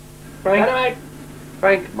Frank, Dynamite!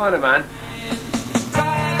 Frank, come on, man.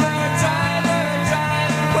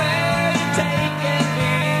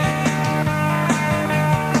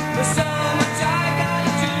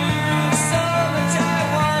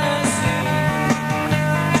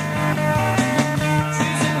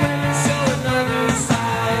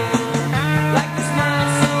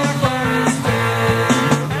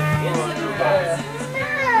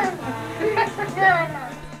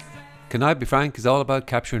 Can I Be Frank is all about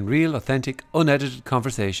capturing real, authentic, unedited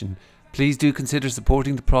conversation. Please do consider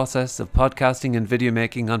supporting the process of podcasting and video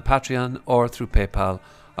making on Patreon or through PayPal.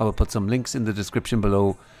 I will put some links in the description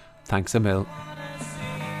below. Thanks a mil.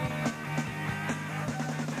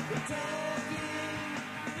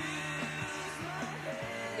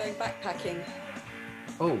 Going backpacking.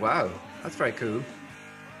 Oh wow, that's very cool.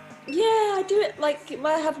 Yeah, I do it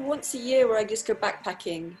I have once a year where I just go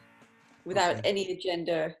backpacking without any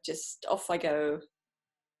agenda. Just off I go.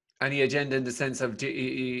 Any agenda in the sense of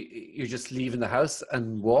you're just leaving the house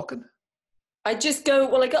and walking? I just go,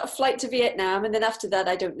 well, I got a flight to Vietnam, and then after that,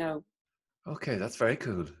 I don't know. Okay, that's very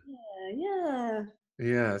cool. Yeah.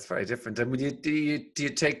 Yeah, it's very different. And do you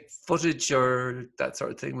take footage or that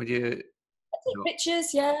sort of thing? Would you I take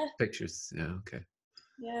pictures, yeah. pictures? Yeah, okay.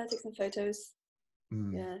 Yeah, I take some photos.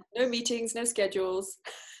 Mm. Yeah. No meetings, no schedules.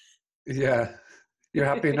 Yeah. You're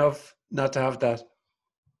happy enough not to have that?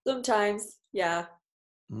 Sometimes, yeah.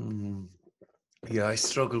 Mm. Yeah, I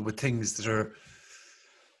struggle with things that are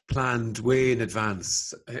planned way in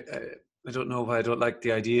advance. I don't know why I don't like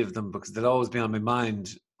the idea of them, because they'll always be on my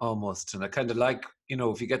mind almost. And I kind of like,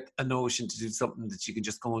 if you get a notion to do something that you can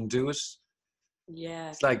just go and do it. Yeah.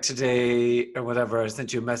 It's like today or whatever, I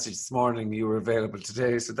sent you a message this morning, you were available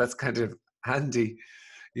today. So that's kind of handy,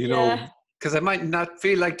 because I might not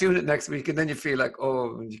feel like doing it next week. And then you feel like,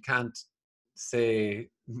 oh, you can't say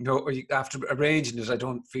no, or after arranging it, I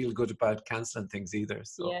don't feel good about cancelling things either.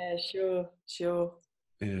 So Yeah, sure.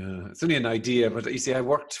 yeah, it's only an idea, but you see, I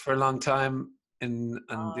worked for a long time and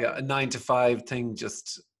a 9 to 5 thing.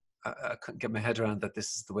 Just I couldn't get my head around that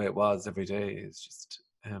this is the way it was every day. It's just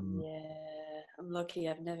Yeah, I'm lucky.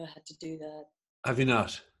 I've never had to do that. Have you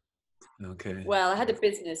not? Okay. Well, I had a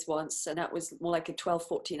business once, and that was more like a 12,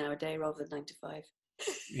 14-hour day rather than 9 to 5.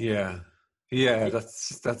 Yeah,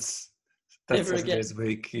 that's Never 7 again. days a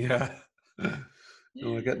week. Yeah.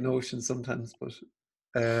 No, I get notions sometimes, but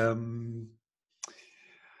yeah.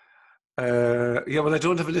 Well, I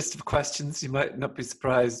don't have a list of questions. You might not be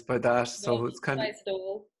surprised by that. So it's kind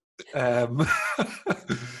of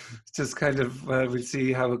just kind of we'll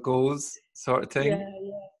see how it goes, sort of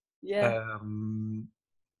thing. Yeah.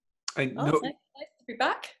 I Oh, know. it's nice to be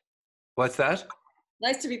back. What's that?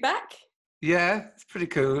 Nice to be back. Yeah, it's pretty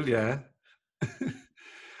cool. Yeah.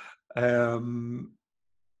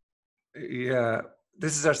 Yeah,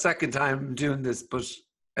 this is our second time doing this, but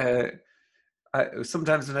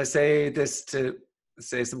sometimes when I say this to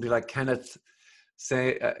say somebody like Kenneth,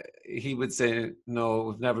 he would say, "No,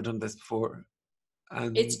 we've never done this before."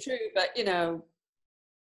 And It's true, but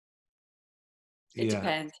it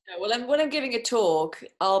depends. Well, when I'm giving a talk,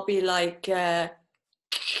 I'll be like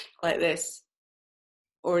this,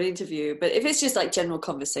 or an interview. But if it's just like general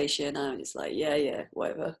conversation, I'm just like, yeah,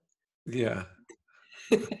 whatever. Yeah.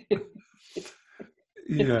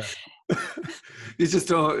 Yeah. You just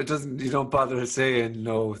don't. You don't bother saying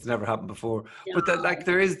no. It's never happened before. Yeah. But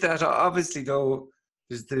there is that. Obviously, though,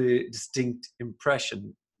 there's the distinct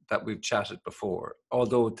impression that we've chatted before.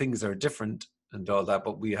 Although things are different and all that,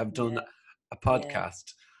 but we have done a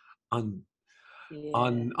podcast on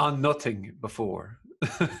nothing before.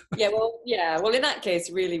 Well, in that case,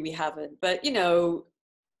 really, we haven't. But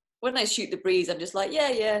when I shoot the breeze, I'm just like,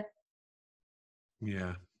 yeah.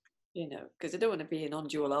 Yeah. Because I don't want to be an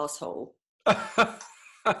on-dual asshole.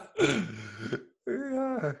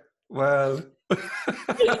 Yeah. Well,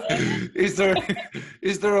 is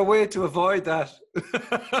there a way to avoid that?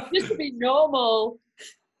 Just to be normal.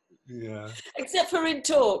 Yeah. Except for in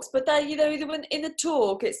talks, but that when in a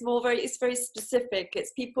talk, it's very specific.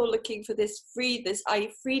 It's people looking for this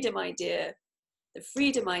freedom idea, the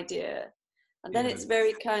freedom idea, and then it's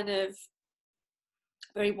very kind of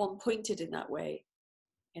very one-pointed in that way.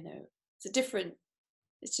 It's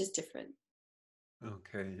just different.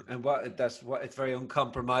 Okay, and it's very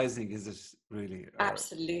uncompromising, is it really?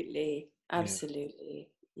 Absolutely,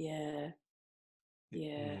 yeah.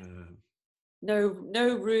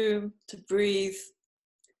 No room to breathe.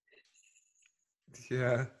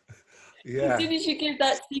 Yeah. As soon as you give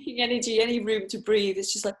that speaking energy any room to breathe,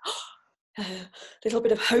 it's just like a little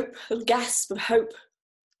bit of hope, a little gasp of hope.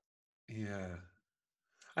 Yeah.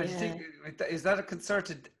 And do you think, is that a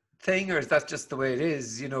concerted thing, or is that just the way it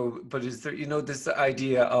is? But is there, this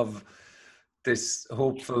idea of this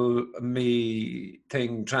hopeful me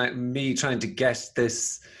thing, trying to get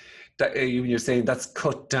this, that you're saying that's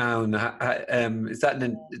cut down. Is that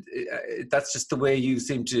that's just the way you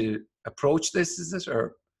seem to approach this? Is it,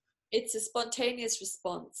 or it's a spontaneous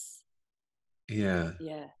response? Yeah.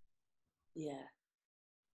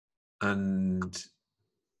 And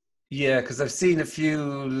yeah, because I've seen a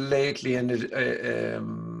few lately, and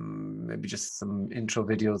maybe just some intro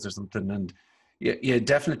videos or something, and you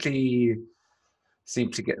definitely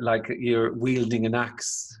seem to get like you're wielding an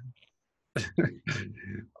axe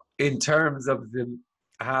in terms of that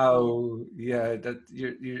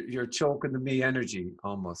you're choking the me energy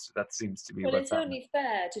almost. That seems to be Well, what's it's happening. only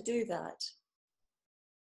fair to do that.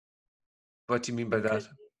 What do you mean by that?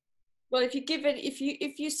 Well, if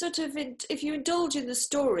you indulge in the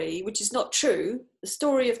story, which is not true, the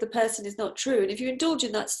story of the person is not true, and if you indulge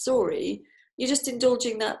in that story, you're just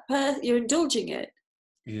indulging you're indulging it.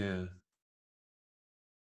 Yeah.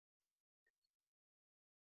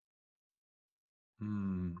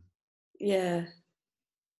 Yeah.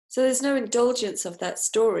 So there's no indulgence of that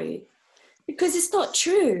story because it's not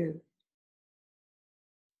true.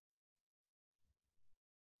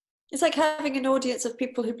 It's like having an audience of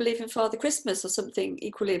people who believe in Father Christmas or something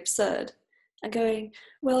equally absurd and going,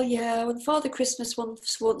 well, yeah, when Father Christmas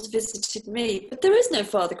once visited me, but there is no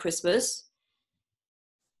Father Christmas.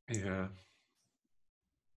 Yeah.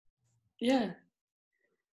 Yeah.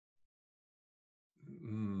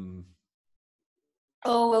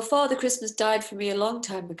 Oh, well, Father Christmas died for me a long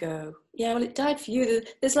time ago. Yeah, well, it died for you.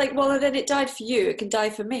 It's like, well, then it died for you. It can die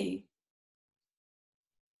for me.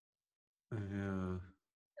 Yeah.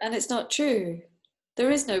 And it's not true. There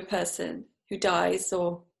is no person who dies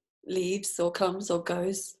or leaves or comes or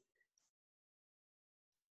goes.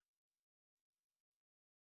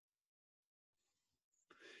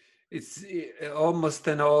 It's almost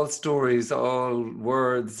then all stories, all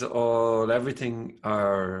words, everything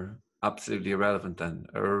are absolutely irrelevant then,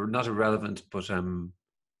 or not irrelevant, but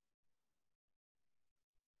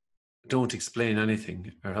don't explain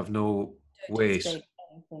anything or have no weight. Don't explain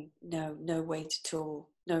anything. No, no weight at all.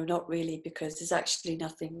 No, not really, because there's actually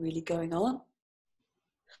nothing really going on.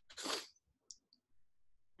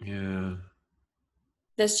 Yeah.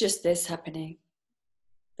 There's just this happening.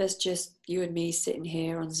 There's just you and me sitting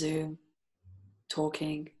here on Zoom,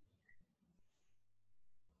 talking.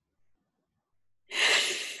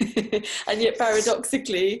 And yet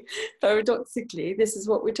paradoxically, this is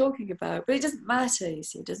what we're talking about. But it doesn't matter, you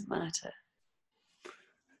see, it doesn't matter.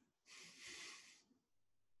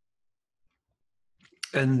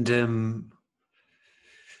 And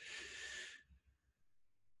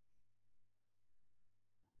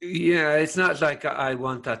yeah, it's not like I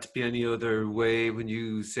want that to be any other way when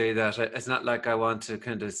you say that. It's not like I want to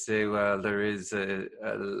kind of say, well, there is a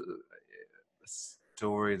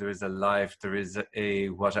story, there is a life, there is a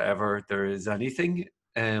whatever, there is anything.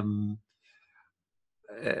 And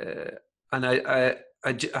I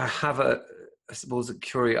have I suppose, a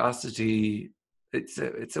curiosity. It's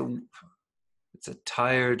a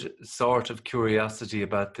tired sort of curiosity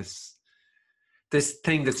about this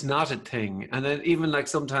thing that's not a thing. And then even like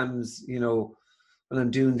sometimes, when I'm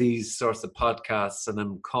doing these sorts of podcasts and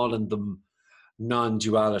I'm calling them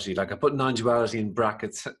non-duality, like I put non-duality in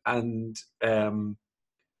brackets, and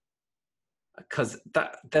because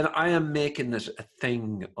then I am making it a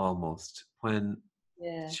thing almost, when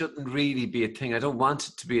it shouldn't really be a thing. I don't want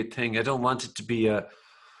it to be a thing. I don't want it to be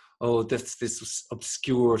this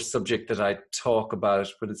obscure subject that I talk about,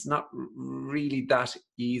 but it's not really that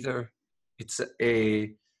either. It's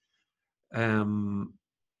a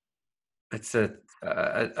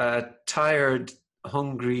tired,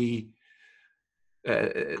 hungry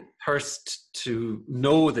thirst to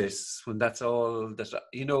know this, when that's all that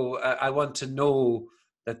I want to know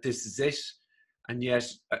that this is it, and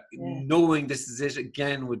yet knowing this is it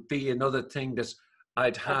again would be another thing that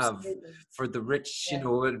I'd have. Absolutely. For the rich.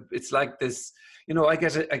 It's like this. I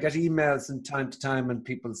get emails from time to time, and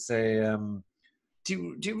people say,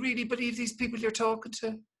 do you really believe these people you're talking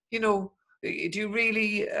to? Do you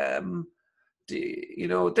really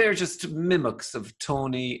they're just mimics of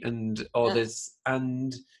Tony and all this,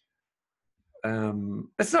 and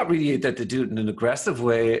it's not really that they do it in an aggressive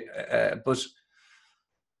way, but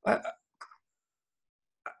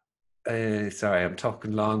sorry, I'm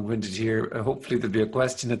talking long-winded here. Hopefully there'll be a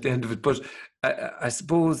question at the end of it, but I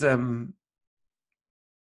suppose I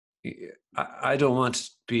don't want to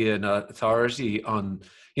be an authority on,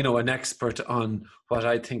 an expert on what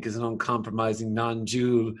I think is an uncompromising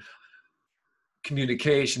non-dual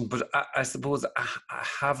communication, but I suppose I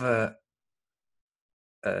have a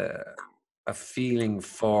feeling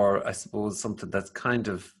for, I suppose, something that's kind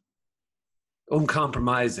of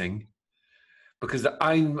uncompromising, because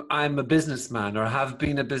I'm a businessman, or have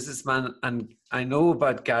been a businessman, and I know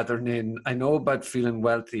about gathering in, I know about feeling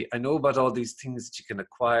wealthy, I know about all these things that you can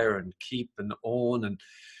acquire and keep and own, and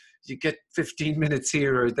you get 15 minutes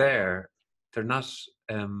here or there. They're not,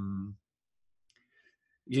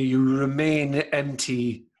 you remain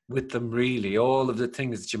empty with them, really, all of the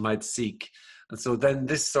things that you might seek. And so then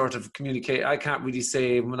this sort of communicate, I can't really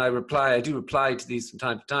say when I reply, I do reply to these from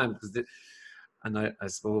time to time, because I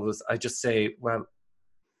suppose I just say, well,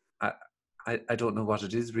 I don't know what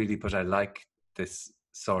it is really, but I like this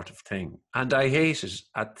sort of thing. And I hate it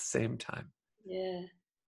at the same time. Yeah.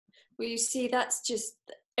 Well, you see, that's just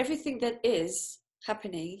everything that is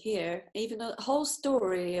happening here, even the whole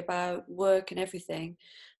story about work and everything,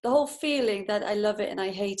 the whole feeling that I love it and I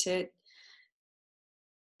hate it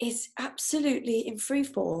is absolutely in free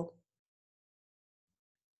fall.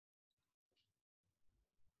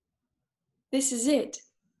 This is it.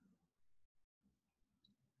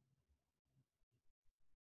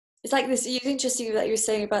 It's like this. It's interesting that you were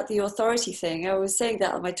saying about the authority thing. I was saying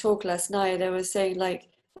that on my talk last night. I was saying, like,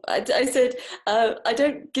 I said, I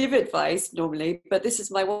don't give advice normally, but this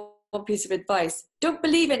is my one piece of advice. Don't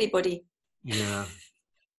believe anybody. Yeah.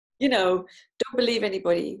 You know, don't believe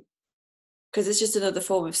anybody, because it's just another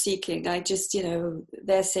form of seeking. I just,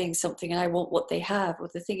 they're saying something and I want what they have. Well,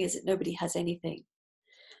 the thing is that nobody has anything.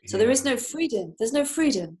 So there is no freedom. There's no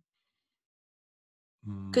freedom.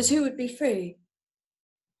 Because who would be free?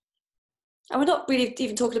 And we're not really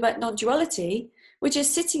even talking about non-duality. We're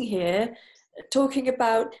just sitting here talking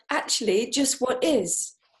about actually just what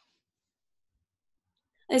is.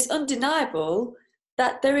 And it's undeniable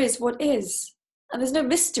that there is what is. And there's no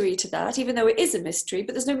mystery to that, even though it is a mystery,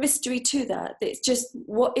 but there's no mystery to that. It's just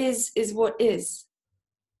what is what is.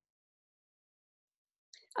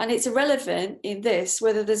 And it's irrelevant in this,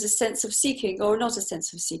 whether there's a sense of seeking or not a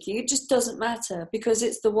sense of seeking. It just doesn't matter, because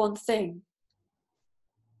it's the one thing.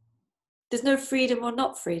 There's no freedom or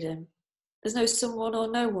not freedom. There's no someone or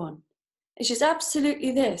no one. It's just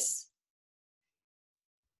absolutely this.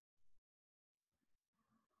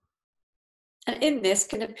 And in this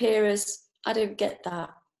can appear as, I don't get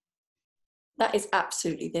that. That is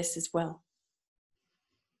absolutely this as well.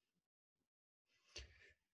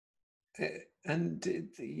 And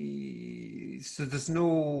so there's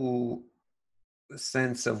no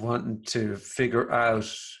sense of wanting to figure out,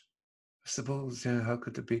 I suppose, yeah, how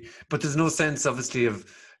could there be? But there's no sense, obviously, of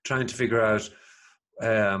trying to figure out,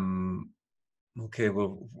 okay,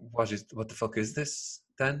 well, what the fuck is this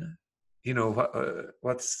then?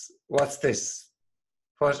 What's this?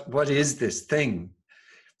 What is this thing?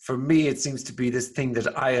 For me, it seems to be this thing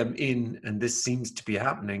that I am in, and this seems to be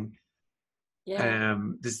happening. Yeah.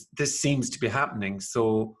 This seems to be happening.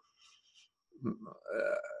 So,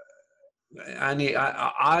 Annie,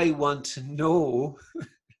 I want to know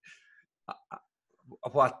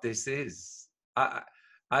what this is.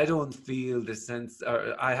 I don't feel the sense,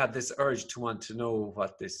 or I have this urge to want to know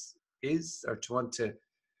what this is, or to want to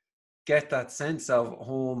get that sense of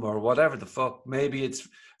home, or whatever the fuck. Maybe it's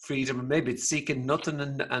freedom, or maybe it's seeking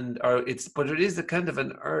nothing, but it is a kind of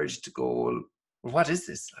an urge to go, well, what is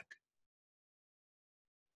this like?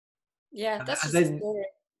 Yeah, that's and just then, the story.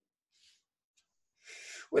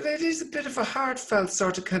 well, it is a bit of a heartfelt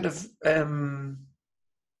sort of kind of,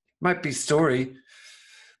 might be story,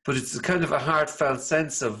 but it's a kind of a heartfelt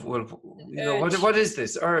sense of, well, what is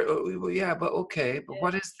this? Or, well, yeah, but okay, but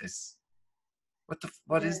what is this?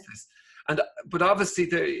 What is this? But obviously,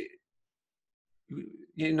 can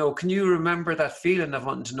you remember that feeling of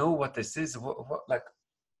wanting to know what this is? What like,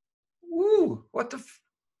 woo, what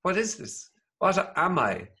is this? What am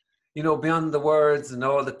I? Beyond the words and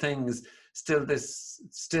all the things, is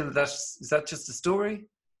that just a story?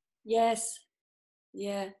 Yes.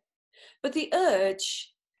 Yeah. But the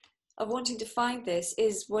urge of wanting to find this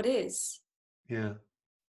is what is. Yeah.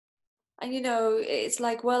 And it's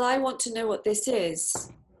like, well, I want to know what this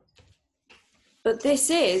is. But this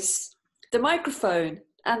is the microphone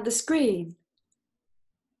and the screen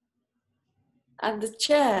and the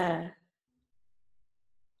chair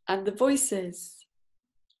and the voices.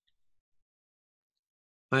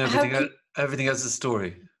 Everything has a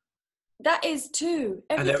story. That is too.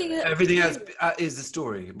 Everything else is a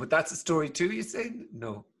story. But that's a story too, you say?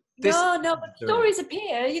 No. No, stories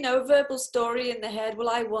appear, verbal story in the head. Well,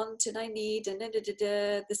 I want and I need, and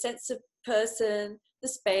the sense of person, the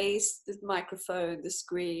space, the microphone, the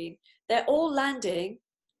screen. They're all landing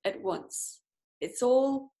at once. It's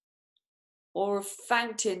all or a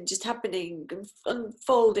fountain just happening and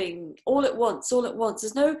unfolding all at once.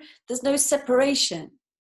 There's no separation.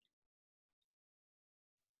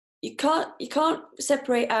 You can't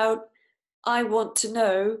separate out I want to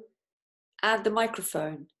know and the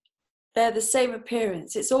microphone. They're the same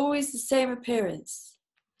appearance. It's always the same appearance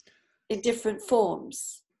in different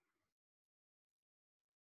forms.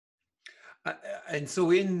 And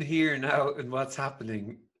so in here now, and what's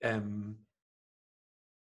happening, that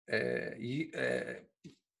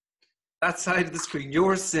side of the screen,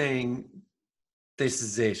 you're saying this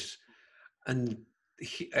is it, and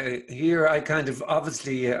here I kind of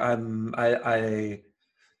obviously I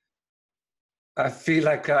feel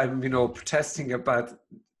like I'm protesting about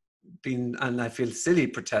being, and I feel silly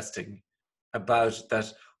protesting about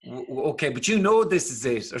that. Okay, but this is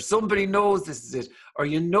it, or somebody knows this is it, or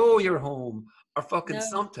you're home, or fucking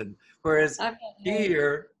something. Whereas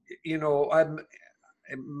here, I'm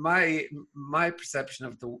my perception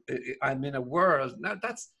of I'm in a world now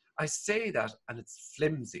I say that, and it's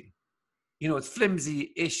flimsy. It's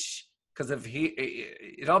flimsy-ish because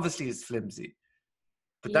it obviously is flimsy,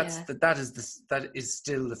 but that is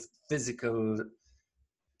still the physical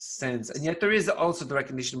sense, and yet there is also the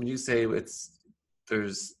recognition when you say it's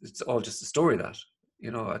all just a story that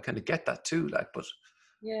I kind of get that too, but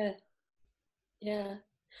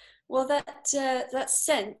well, that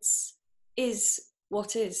sense is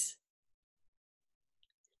what is,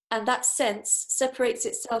 and that sense separates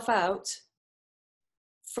itself out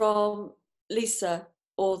from Lisa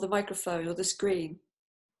or the microphone or the screen.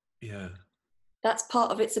 That's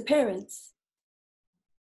part of its appearance.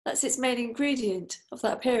 That's its main ingredient of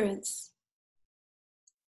that appearance.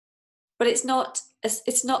 But it's not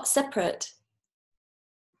separate.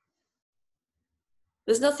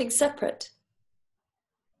 There's nothing separate.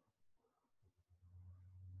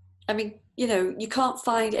 I mean, you can't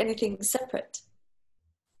find anything separate.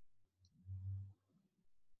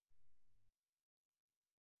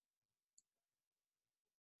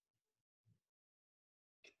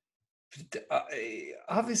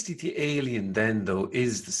 Obviously the alien then, though,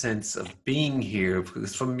 is the sense of being here,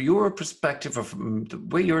 because from your perspective, or from the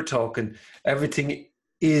way you're talking, everything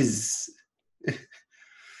is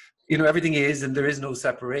everything is, and there is no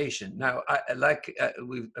separation. Now,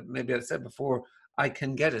 maybe I've said before, I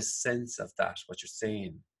can get a sense of that, what you're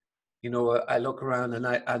saying. I look around and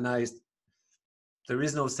I there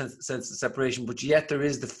is no sense of separation, but yet there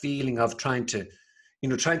is the feeling of trying to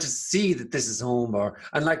see that this is home,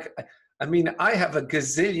 I have a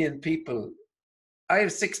gazillion people. I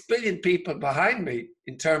have 6 billion people behind me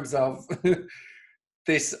in terms of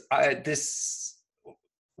this.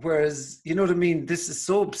 Whereas, you know what I mean? This is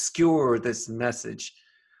so obscure, this message,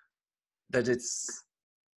 that it's,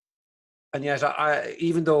 and yet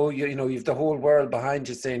even though you've the whole world behind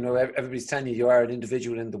you saying, no, everybody's telling you are an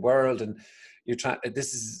individual in the world, and you're trying.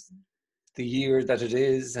 This is the year that it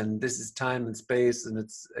is, and this is time and space, and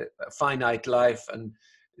it's a finite life, and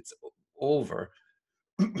it's over.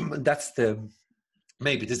 And that's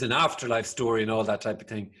maybe there's an afterlife story and all that type of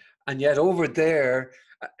thing. And yet over there,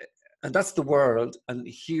 and that's the world. And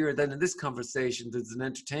here then in this conversation, there's an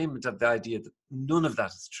entertainment of the idea that none of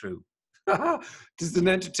that is true. There's an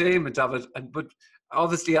entertainment of it. But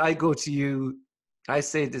obviously I go to you, I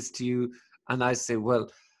say this to you, and I say,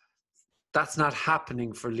 well, that's not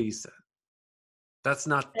happening for Lisa. That's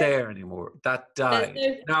not there anymore. That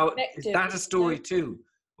died. Now, is that a story too?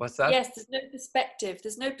 What's that? Yes, there's no perspective.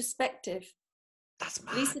 There's no perspective. That's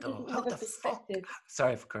mad, Lisa though. doesn't have a perspective.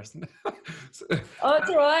 Sorry for cursing. Oh, it's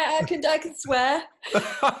all right. I can swear.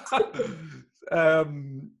 I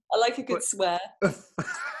like a good swear.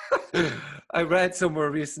 I read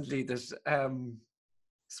somewhere recently that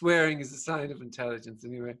swearing is a sign of intelligence.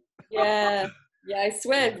 Anyway. Yeah, I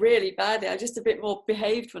swear really badly. I'm just a bit more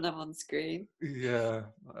behaved when I'm on screen. Yeah.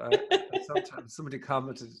 Sometimes somebody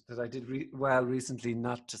commented that I did well recently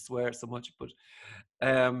not to swear so much, but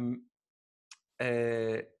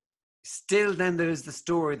still then there's the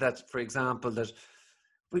story that, for example, that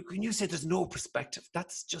when you say there's no perspective,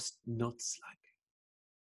 that's just nuts.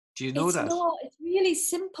 Do you know that? It's really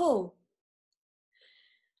simple.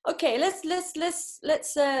 Okay, let's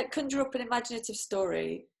conjure up an imaginative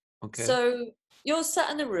story. Okay. So you're sat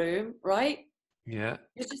in the room, right? Yeah.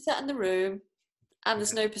 You're just sat in the room, and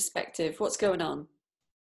there's no perspective. What's going on?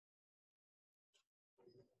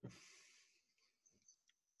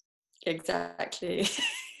 Exactly.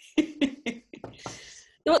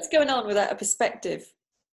 What's going on without a perspective,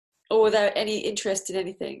 or without any interest in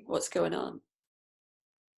anything? What's going on?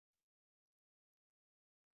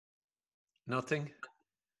 Nothing.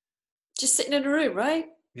 Just sitting in a room, right?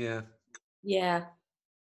 Yeah. Yeah.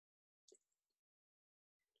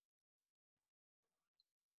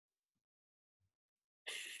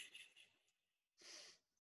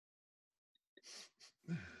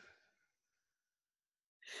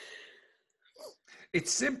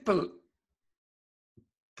 It's simple,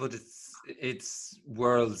 but it's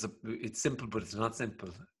worlds. It's simple, but it's not simple.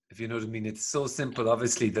 If you know what I mean. It's so simple,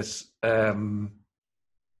 obviously, that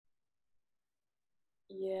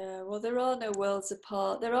Yeah, well, there are no worlds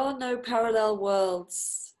apart. There are no parallel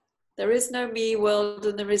worlds. There is no me world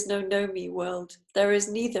and there is no me world. There is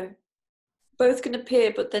neither. Both can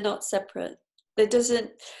appear, but they're not separate.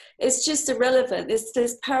 It's just irrelevant. It's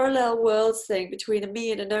this parallel worlds thing between a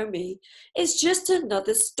me and a no me. It's just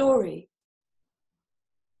another story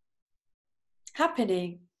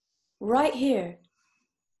happening right here.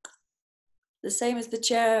 The same as the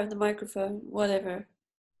chair and the microphone, whatever.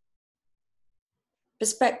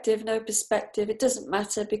 Perspective, no perspective, it doesn't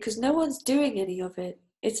matter because no one's doing any of it.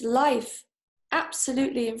 It's life,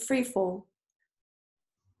 absolutely in free fall.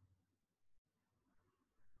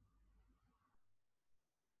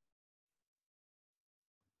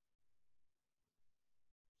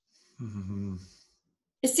 mm-hmm.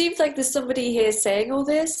 It seems like there's somebody here saying all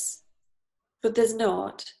this, but there's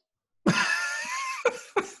not.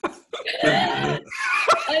 I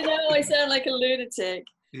know I sound like a lunatic.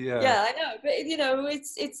 Yeah, I know, but you know,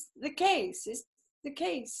 it's the case. It's the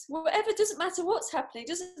case. Whatever, doesn't matter what's happening. It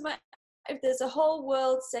doesn't matter if there's a whole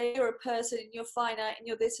world, say you're a person and you're finite and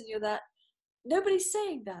you're this and you're that. Nobody's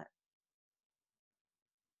saying that.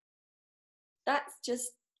 That's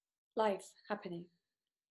just life happening.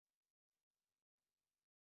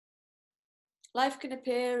 Life can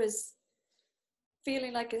appear as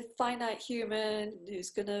feeling like a finite human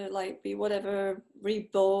who's gonna like be whatever,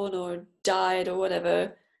 reborn or died or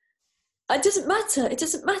whatever. It doesn't matter. It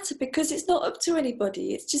doesn't matter because it's not up to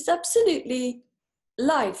anybody. It's just absolutely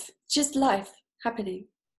life, just life happening.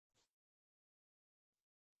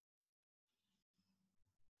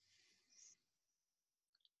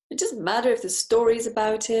 It doesn't matter if there's stories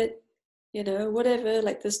about it, you know, whatever,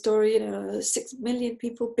 like the story, you know, 6 million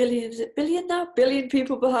people, billion, is it billion now? Billion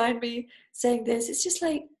people behind me saying this. It's just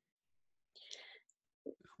like.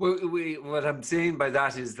 Well, what I'm saying by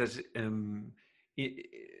that is that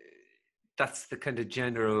that's the kind of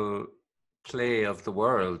general play of the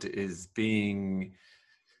world is being,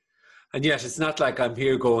 and yet it's not like I'm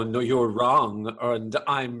here going, no, you're wrong and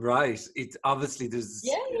I'm right. It's obviously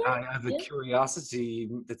I have a curiosity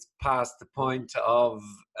that's past the point of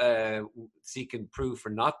seeking proof or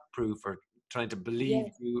not proof or trying to believe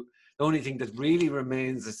you. The only thing that really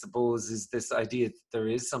remains, I suppose, is this idea that there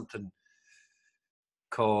is something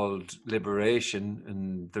called liberation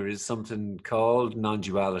and there is something called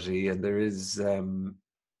non-duality and there is I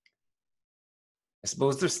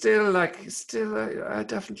suppose there's still I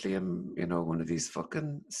definitely am, you know, one of these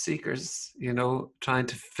fucking seekers, you know, trying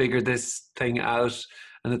to figure this thing out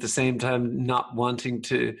and at the same time not wanting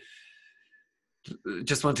to,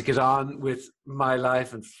 just want to get on with my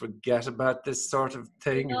life and forget about this sort of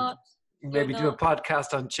thing and maybe do a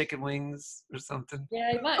podcast on chicken wings or something.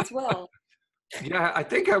 Yeah, you might as well. Yeah, I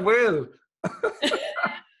think I will.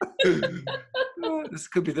 This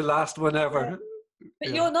could be the last one ever.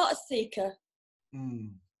 But you're not a seeker.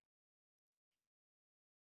 Mm.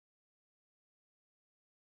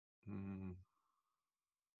 Mm.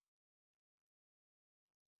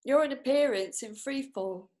 You're an appearance in free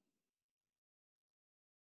fall.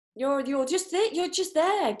 You're just there. You're just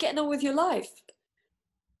there, getting on with your life.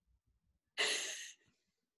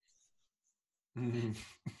 Mm.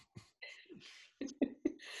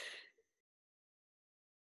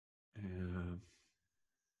 Yeah.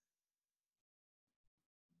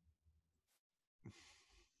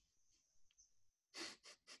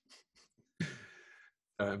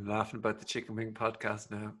 I'm laughing about the chicken wing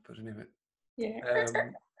podcast now, but anyway. Yeah.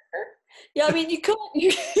 Yeah, I mean, you can't.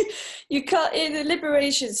 You can't. The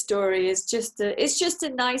liberation story is it's just a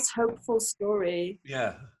nice, hopeful story.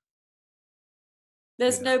 Yeah.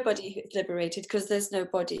 There's nobody who's liberated because there's no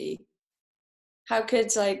body. How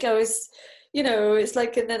could it's, you know, it's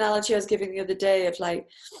like an analogy I was giving the other day of like,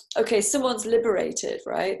 okay, someone's liberated,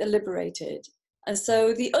 right? They're liberated. And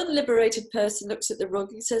so the unliberated person looks at the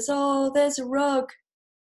rug and says, oh, there's a rug.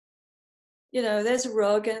 You know, there's a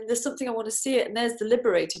rug and there's something I want to see it. And there's the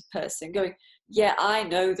liberated person going, yeah, I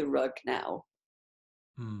know the rug now.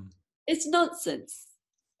 Mm. It's nonsense.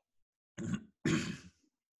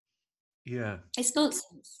 Yeah. It's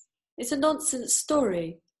nonsense. It's a nonsense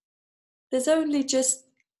story. There's only just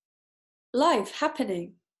life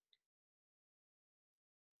happening.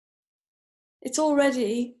 It's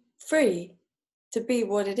already free to be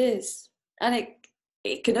what it is. And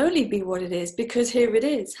it can only be what it is because here it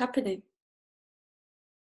is happening.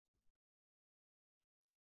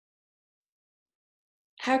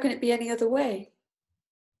 How can it be any other way?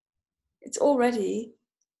 It's already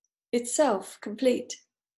itself, complete.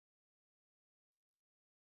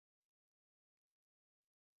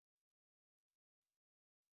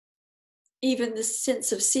 Even the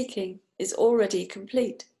sense of seeking is already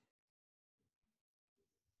complete.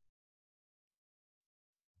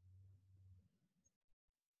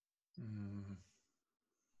 Mm.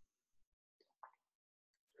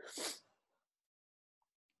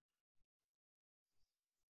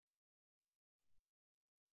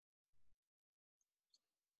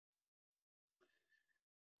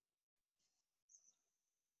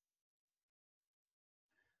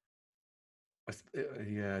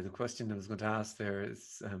 Yeah, the question I was going to ask there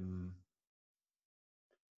is,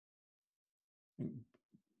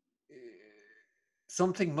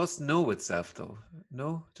 something must know itself, though.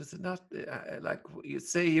 No, does it not? Like you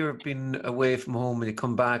say, you've been away from home and you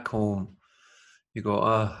come back home, you go,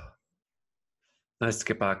 ah, nice to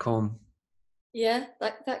get back home. Yeah,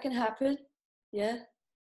 that can happen. Yeah.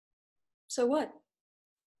 So what?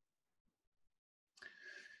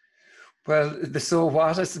 Well, the so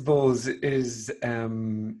what, I suppose, is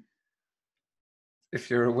if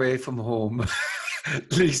you're away from home,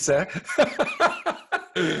 Lisa,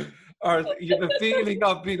 or you have a feeling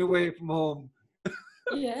of being away from home,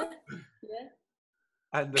 Yeah. Yeah.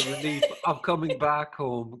 and the relief of coming back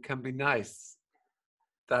home can be nice.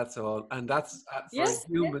 That's all, and that's for a Yes.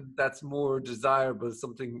 Yeah. human. That's more desirable.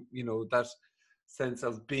 Something, that sense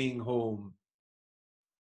of being home.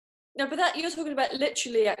 No, but that you're talking about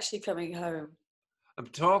literally actually coming home. I'm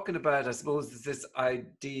talking about, I suppose, this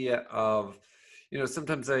idea of,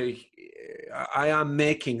 sometimes I am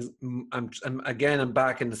making. I'm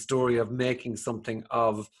back in the story of making something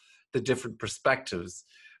of the different perspectives,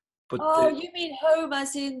 but Oh, you mean home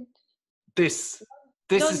as in this is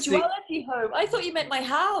the. non-duality home? I thought you meant my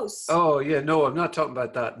house. Oh yeah, no, I'm not talking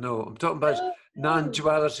about that. No, I'm talking about No, no,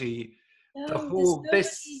 non-duality. The no. There's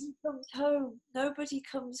home. nobody who comes home. Nobody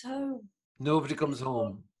comes home. Nobody This comes is all,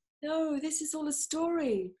 home. no, this is all a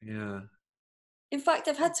story. Yeah. In fact,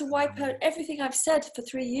 I've had to wipe out everything I've said for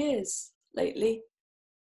 3 years lately.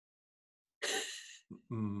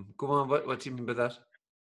 Go on. What do you mean by that?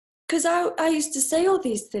 Because I used to say all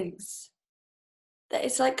these things. That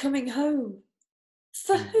it's like coming home.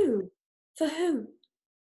 For who? For who?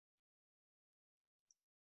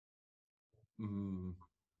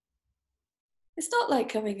 It's not like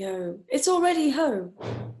coming home. It's already home,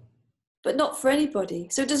 but not for anybody.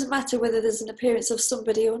 So it doesn't matter whether there's an appearance of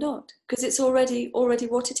somebody or not, because it's already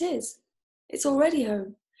what it is. It's already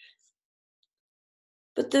home.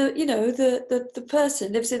 But the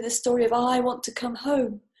person lives in this story of, oh, I want to come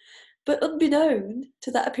home. But unbeknown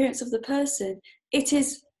to that appearance of the person, it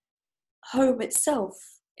is home itself.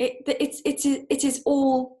 It is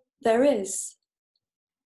all there is.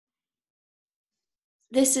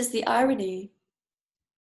 This is the irony.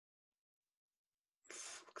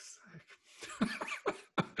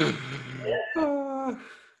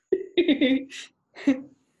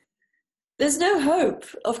 There's no hope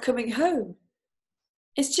of coming home.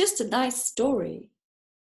 It's just a nice story.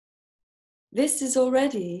 This is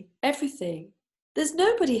already everything. There's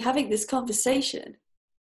nobody having this conversation.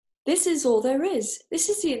 This is all there is. This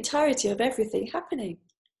is the entirety of everything happening.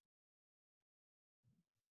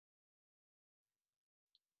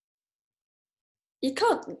 You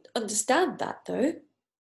can't understand that, though,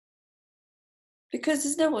 because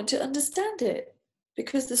there's no one to understand it,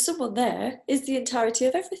 because the someone there is the entirety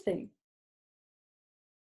of everything.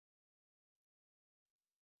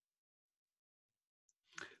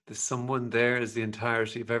 The someone there is the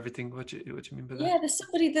entirety of everything. What you mean by that? Yeah, there's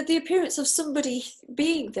somebody, that the appearance of somebody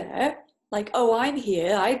being there, like, oh, I'm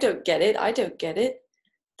here, I don't get it, I don't get it.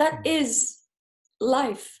 That is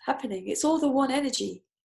life happening. It's all the one energy.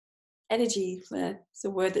 Energy, it's a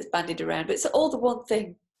word that's bandied around, but it's all the one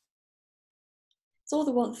thing. It's all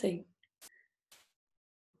the one thing.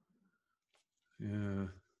 Yeah.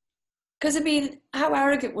 Because, I mean, how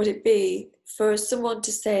arrogant would it be for someone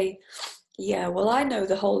to say, yeah, well, I know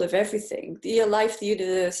the whole of everything, your life, the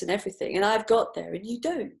universe, and everything, and I've got there, and you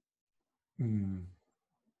don't.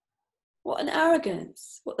 What an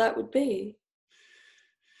arrogance, what that would be.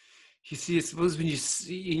 You see, I suppose when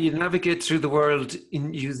you navigate through the world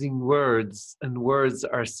in using words, and words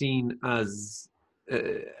are seen as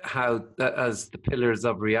as the pillars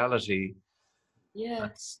of reality. Yeah.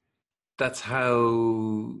 That's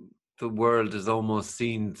how the world is almost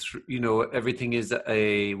seen through. Everything is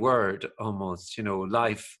a word almost.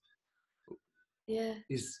 Life. Yeah.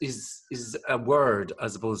 Is a word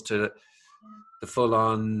as opposed to the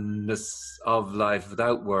full-onness of life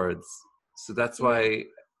without words. So that's why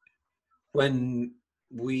when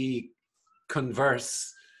we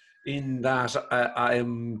converse in that, I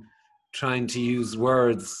am trying to use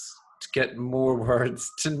words to get more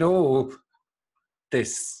words to know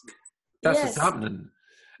this. That's what's Yes. happening.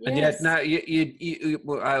 And yet Yes. now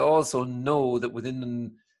well, I also know that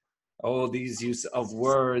within all these use of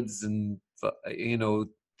words and, you know,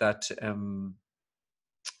 that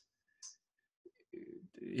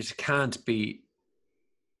it can't be,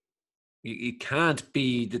 it can't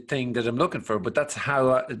be the thing that I'm looking for, but that's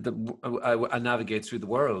how I navigate through the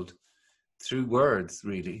world, through words,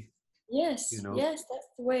 really. Yes. You know. Yes, that's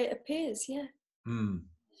the way it appears. Yeah.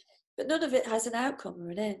 But none of it has an outcome or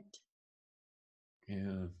an end.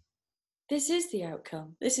 Yeah. This is the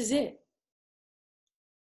outcome. This is it.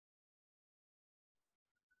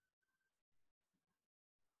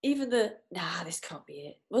 Even this can't be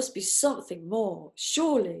it. Must be something more.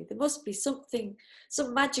 Surely there must be something,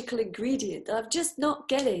 some magical ingredient that I'm just not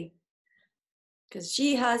getting. Because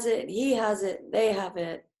she has it and he has it and they have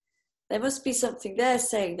it. There must be something they're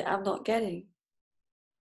saying that I'm not getting.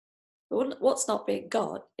 But what's not being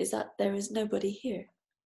got is that there is nobody here.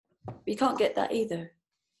 You can't get that either.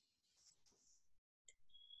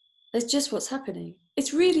 That's just what's happening.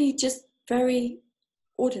 It's really just very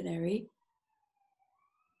ordinary.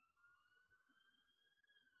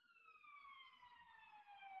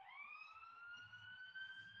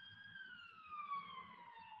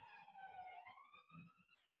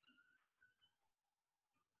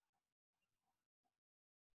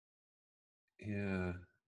 Yeah.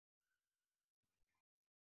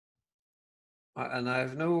 And I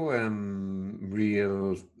have no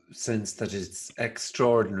real sense that it's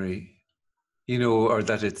extraordinary, you know, or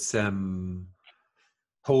that it's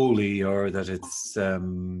holy, or that it's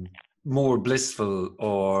more blissful,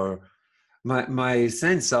 or my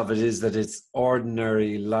sense of it is that it's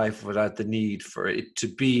ordinary life without the need for it to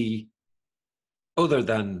be other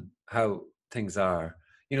than how things are.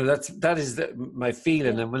 You know, that is my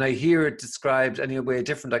feeling. Yeah. And when I hear it described any way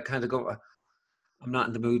different, I kind of go, I'm not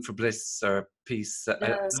in the mood for bliss or peace.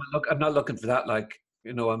 No. I'm not looking for that. Like,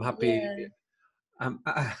 you know, I'm happy. Yeah.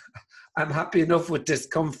 I'm happy enough with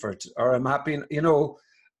discomfort, or I'm happy, you know.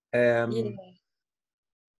 Yeah.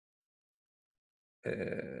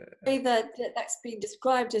 Way that's being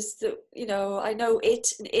described as the, you know, I know it,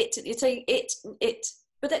 and you're saying it and it,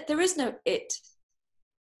 but there is no it.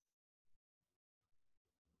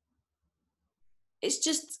 It's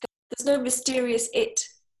just, there's no mysterious it.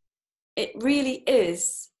 It really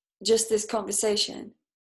is just this conversation.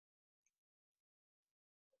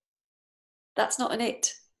 That's not an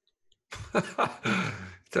it.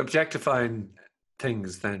 It's objectifying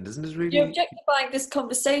things then, isn't it, really? You're objectifying this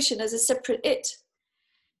conversation as a separate it.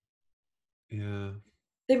 Yeah.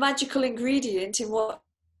 The magical ingredient in what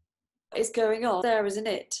is going on there is an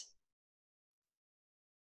it.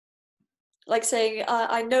 Like saying,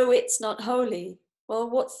 I know it's not holy. Well,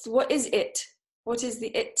 what is it? What is the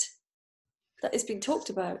it that is being talked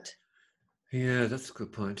about? Yeah, that's a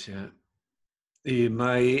good point. Yeah.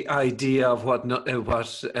 My idea of what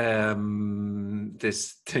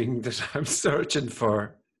this thing that I'm searching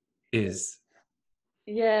for is.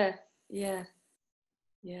 Yeah, yeah,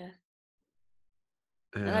 yeah.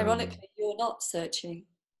 And Um, ironically, you're not searching.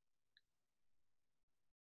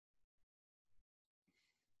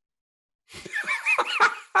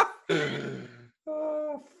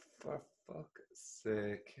 oh, for fuck's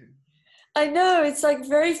sake. I know, it's like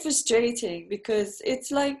very frustrating because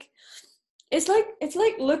it's like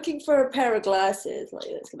looking for a pair of glasses. Like,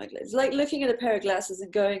 let's get my glasses. It's like looking at a pair of glasses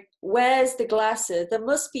and going, "Where's the glasses? There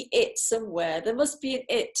must be it somewhere. There must be an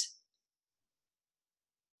it."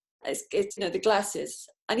 It's you know, the glasses.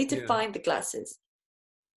 I need to Yeah. find the glasses.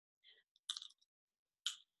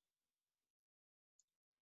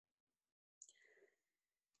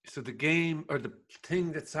 So the game, or the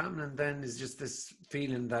thing that's happening then, is just this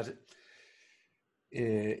feeling that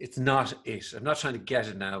it's not it. I'm not trying to get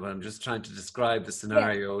it now, but I'm just trying to describe the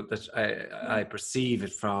scenario that I perceive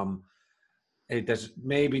it from. That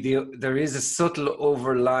maybe there is a subtle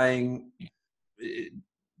overlying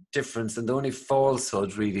difference, and the only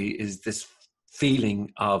falsehood really is this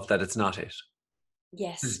feeling of that it's not it.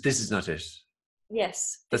 Yes. This is not it.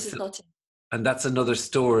 Yes. This is not it. And that's another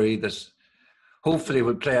story that hopefully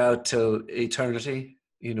will play out till eternity,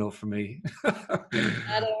 you know, for me.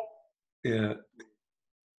 Yeah.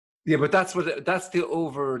 Yeah, but that's the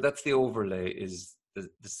overlay, is the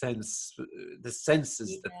sense, the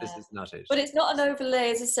senses that this is not it. But it's not an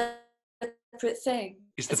overlay as a separate thing.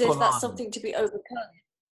 It's the as if full that's on. something to be overcome.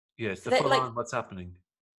 Yeah, it's the full on what's happening.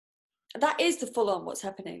 That is the full on what's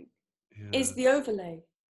happening. Yeah. Is the overlay.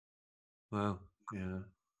 Wow. Yeah.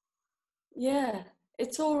 Yeah,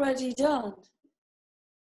 it's already done.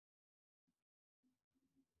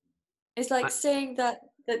 It's like saying that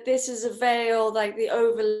this is a veil, like the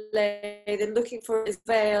overlay, they're looking for is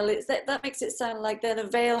veil. It's that makes it sound like then a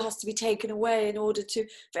veil has to be taken away in order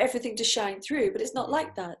for everything to shine through, but it's not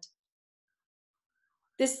like that.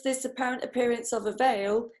 This apparent appearance of a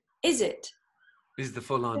veil, is it? Is the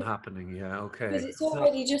full on happening? Yeah, okay. Because it's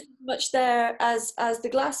already just as much there as the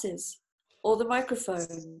glasses or the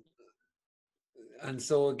microphone. And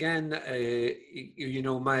so again, you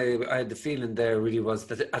know, I had the feeling there really was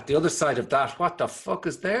that at the other side of that, what the fuck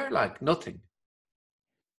is there? Like nothing.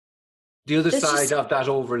 The other side of that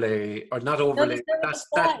overlay, or not overlay,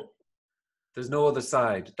 there's no other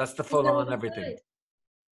side. That's the full on everything.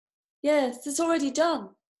 Yes, it's already done.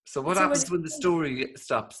 So what happens when the story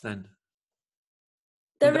stops then?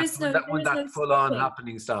 When that full on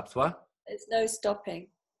happening stops, what? There's no stopping.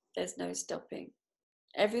 There's no stopping.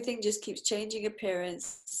 Everything just keeps changing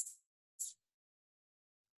appearance.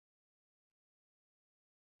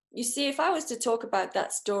 You see, if I was to talk about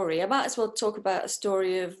that story, I might as well talk about a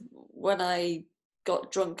story of when I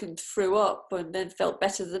got drunk and threw up and then felt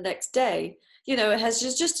better the next day. You know, it has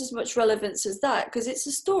just as much relevance as that because it's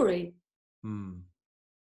a story.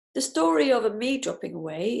 The story of me dropping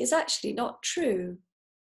away is actually not true.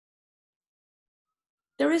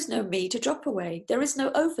 There is no me to drop away. There is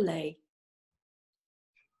no overlay.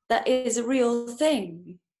 That is a real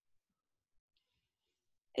thing.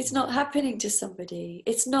 It's not happening to somebody.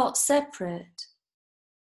 It's not separate.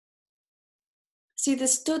 See,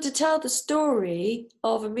 to tell the story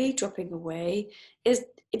of me dropping away it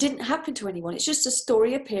didn't happen to anyone. It's just a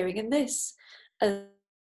story appearing in this. And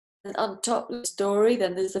on top of the story,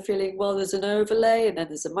 then there's the feeling, well, there's an overlay, and then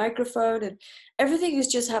there's a microphone, and everything is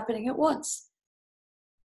just happening at once.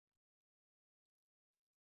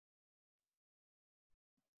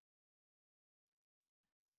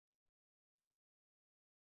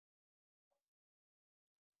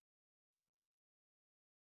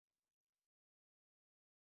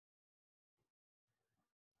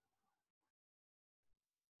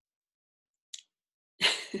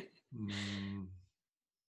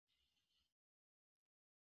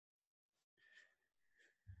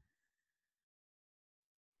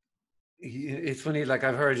 It's funny, like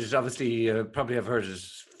I've heard it, obviously, probably I've heard it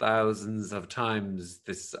thousands of times,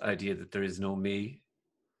 this idea that there is no me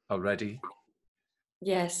already.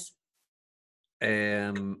 Yes.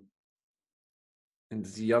 And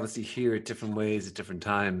you obviously hear it different ways at different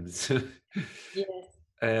times. Yes.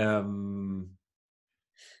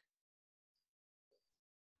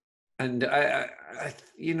 And I,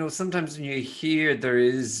 you know, sometimes when you hear there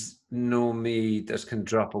is no me that can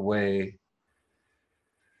drop away,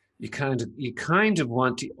 you kind of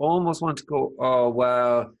almost want to go, oh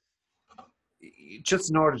well, just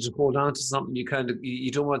in order to hold on to something,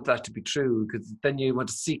 you don't want that to be true, because then you want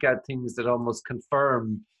to seek out things that almost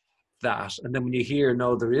confirm that. And then when you hear,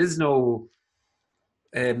 no, there is no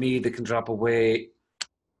me that can drop away,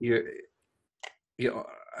 you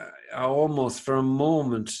almost for a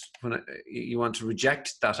moment you want to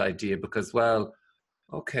reject that idea, because, well,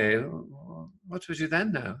 okay, what would you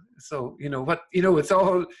then now? So it's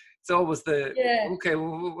always the okay.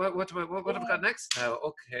 Well, what have I got next now?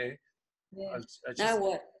 Okay, now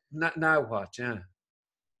what? Now what? Yeah.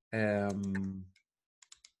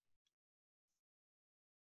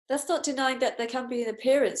 That's not denying that there can be an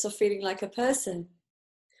appearance of feeling like a person,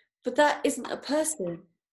 but that isn't a person.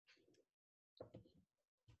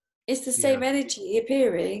 It's the same energy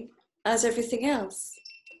appearing as everything else.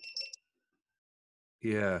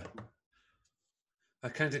 Yeah. I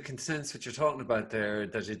kind of can sense what you're talking about there,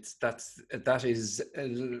 that that is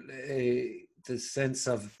the sense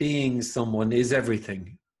of being someone is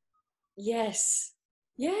everything. Yes.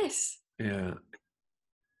 Yes. Yeah.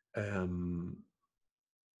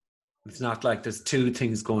 It's not like there's two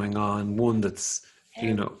things going on, one that's,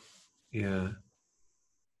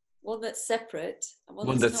 one that's separate, and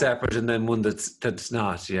one that's separate, and then one that's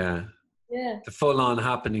not. Yeah. The full on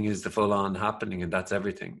happening is the full on happening, and that's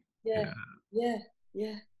everything. Yeah.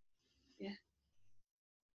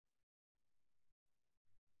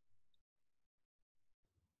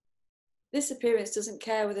 This appearance doesn't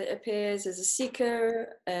care whether it appears as a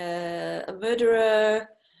seeker, a murderer,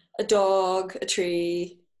 a dog, a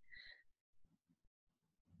tree,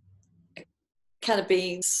 a can of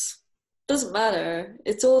beans. Doesn't matter.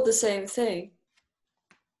 It's all the same thing.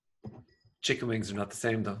 Chicken wings are not the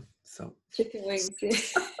same, though. So chicken wings.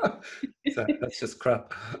 So that's just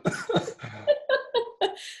crap.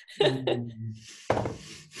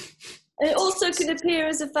 It also can appear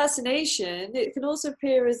as a fascination. It can also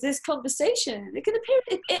appear as this conversation. It can appear.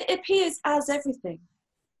 It appears as everything.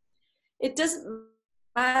 It doesn't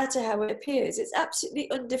matter how it appears. It's absolutely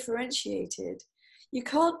undifferentiated. You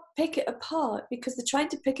can't pick it apart because the trying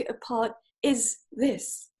to pick it apart is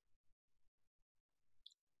this.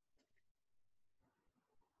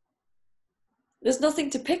 There's nothing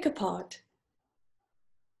to pick apart.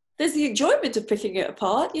 There's the enjoyment of picking it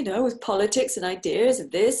apart, you know, with politics and ideas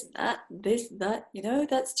and this and that and this and that, you know,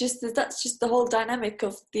 that's just the whole dynamic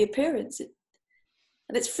of the appearance. And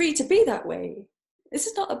it's free to be that way. This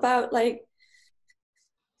is not about like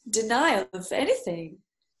denial of anything.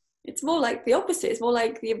 It's more like the opposite. It's more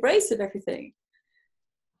like the embrace of everything.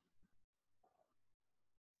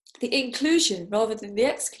 The inclusion rather than the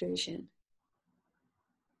exclusion.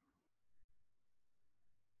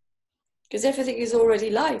 Because everything is already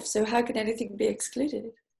life, so how can anything be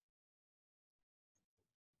excluded?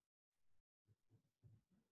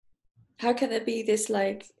 How can there be this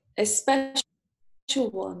like a special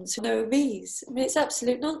ones who know me's? I mean, it's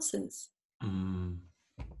absolute nonsense. Mm.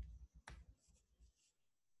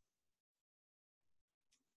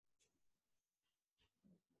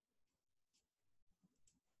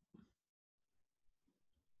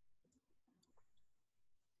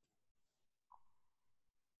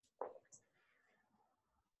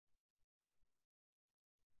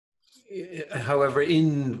 However,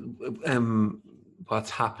 in what's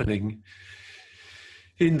happening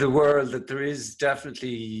in the world, that there is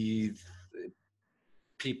definitely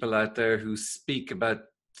people out there who speak about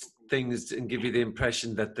things and give you the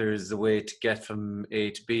impression that there's a way to get from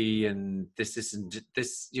A to B, and this isn't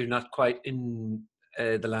this. You're not quite in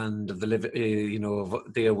the land of the you know,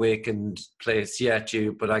 of the awakened place yet.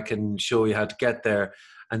 But I can show you how to get there.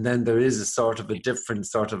 And then there is a sort of a different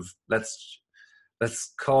sort of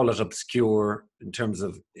let's call it obscure in terms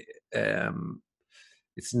of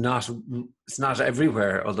it's not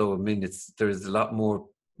everywhere, although I mean there's a lot more,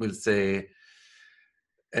 we'll say,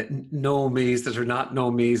 no me's that are not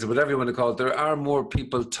no me's, or whatever you want to call it. There are more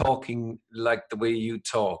people talking like the way you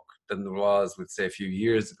talk than there was, we'd say, a few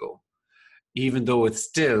years ago, even though it's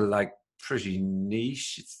still like pretty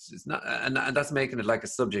niche. It's not, and that's making it like a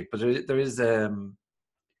subject, but there is there's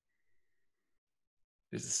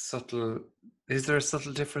a subtle. Is there a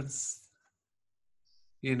subtle difference,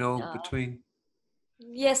 you know, no. between?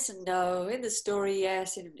 Yes and no. In the story,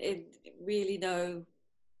 yes. In really, no.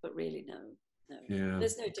 But really, no. No. Yeah.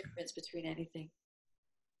 There's no difference between anything.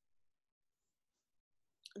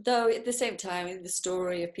 Though at the same time, in the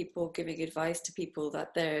story of people giving advice to people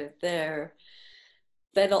that they're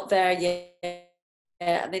not there yet,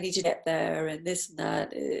 and they need to get there, and this and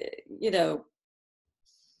that, you know.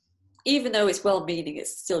 Even though it's well-meaning,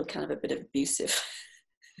 it's still kind of a bit abusive.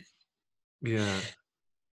 Yeah.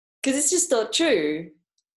 Because it's just not true.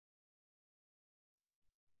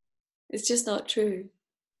 It's just not true.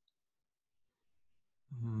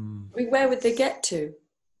 I mean, where would they get to?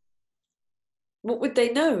 What would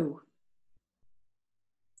they know?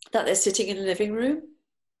 That they're sitting in a living room?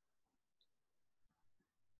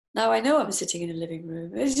 Now I know I'm sitting in a living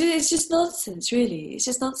room. It's just nonsense, really. It's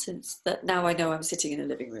just nonsense that now I know I'm sitting in a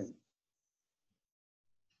living room.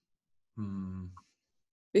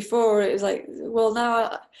 Before it was like, well,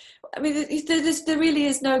 now, I mean, there really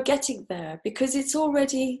is no getting there, because it's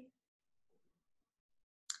already,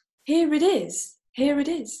 here it is, here it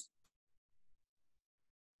is.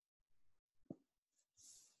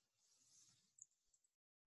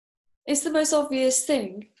 It's the most obvious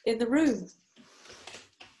thing in the room.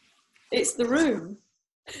 It's the room.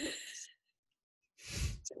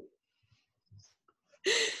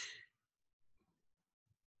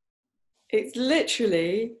 It's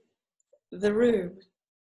literally the room.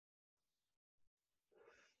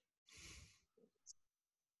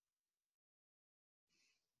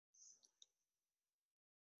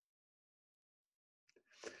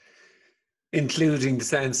 Including the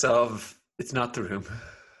sense of it's not the room.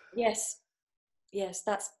 Yes. Yes,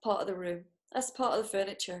 that's part of the room. That's part of the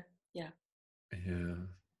furniture. Yeah. Yeah.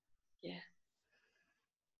 Yeah.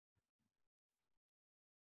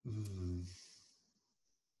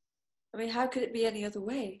 I mean, how could it be any other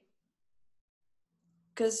way?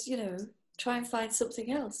 Because, you know, try and find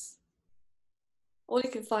something else. All you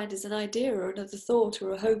can find is an idea or another thought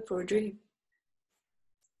or a hope or a dream.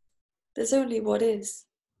 There's only what is.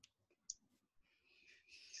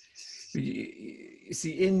 You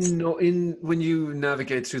see, in when you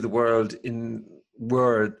navigate through the world in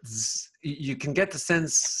words, you can get the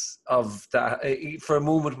sense of that. For a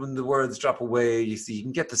moment, when the words drop away, you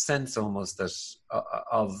can get the sense almost that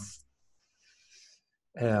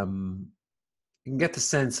you can get the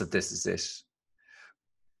sense that this is it.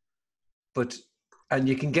 And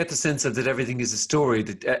you can get the sense of that everything is a story,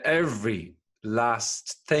 that every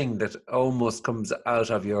last thing that almost comes out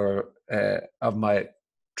of your of my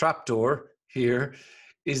trapdoor here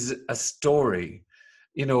is a story,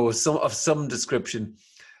 you know, some description.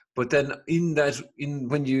 But then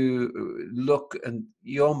when you look, and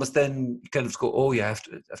you almost then kind of go, oh, yeah, I have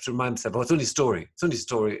to remind myself, oh, it's only a story. It's only a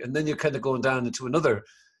story. And then you're kind of going down into another,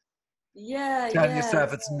 telling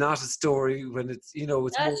yourself it's not a story, when it's, you know,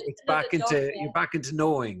 it's more, it's back into, you're back into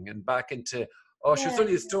knowing, and back into, oh, sure, it's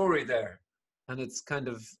only a story there. And it's kind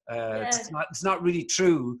of, it's not really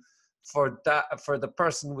true for the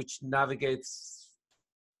person which navigates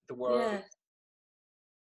the world.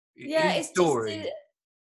 It's story.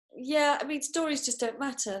 I mean, stories just don't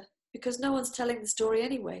matter, because no one's telling the story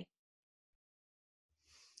anyway.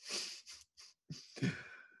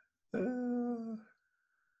 You're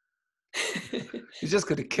just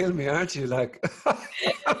going to kill me, aren't you? Like,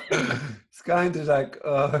 it's kind of like,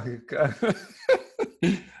 oh, God.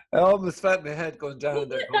 I almost felt my head going down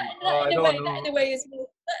there. That in a way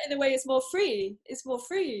is more free. It's more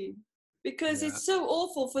free. Because it's so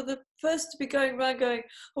awful for the person to be going around going,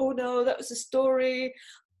 oh no, that was a story.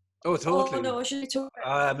 Oh, totally. Oh no, I should be talking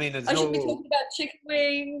about, I should be talking about chicken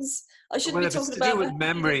wings. I shouldn't be talking about... If it's to do with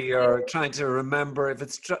memory, or trying to remember, if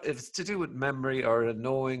it's to do with memory, or a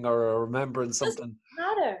knowing, or remembering something,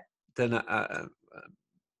 matter. Then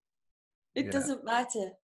it doesn't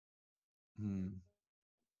matter.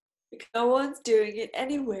 Because no one's doing it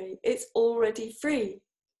anyway. It's already free.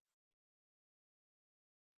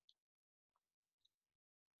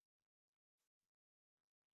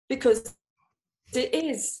 Because it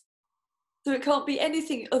is. So it can't be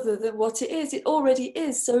anything other than what it is. It already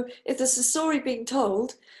is. So if there's a story being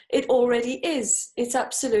told, it already is. It's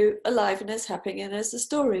absolute aliveness happening as a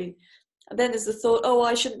story. And then there's the thought, oh,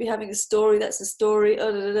 I shouldn't be having a story. That's a story.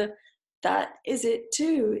 That is it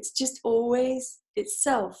too. It's just always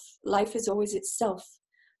itself. Life is always itself,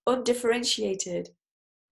 undifferentiated.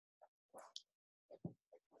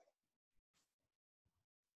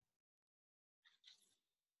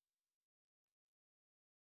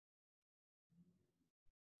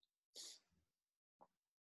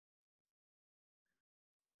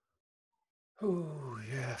 Oh,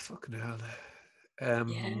 yeah, fucking hell. I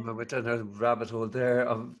went down a rabbit hole there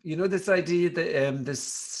of, you know, this idea that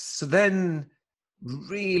so then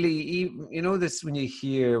really, you know, this, when you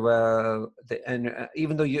hear, well,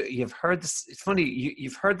 even though you've heard this, it's funny,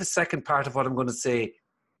 you've heard the second part of what I'm going to say,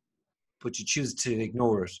 but you choose to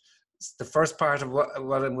ignore it. The first part of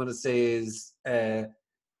what I'm going to say is the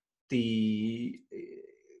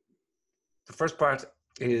first part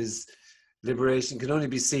is liberation can only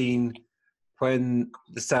be seen when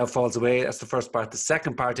the self falls away. That's the first part. The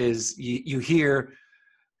second part is you hear,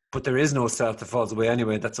 but there is no self that falls away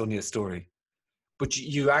anyway. That's only a story. But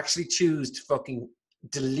you actually choose to fucking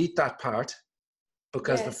delete that part,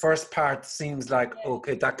 because the first part seems like,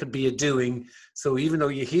 okay, that could be a doing. So even though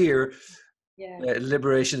you hear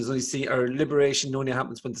liberation is only seen, or liberation only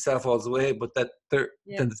happens when the self falls away, but then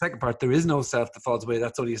the second part, there is no self that falls away.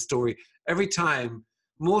 That's only a story. Every time,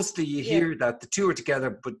 mostly you hear that the two are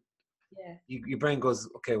together, but your brain goes,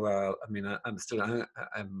 okay, well, I mean, I'm just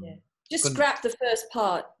scrap the first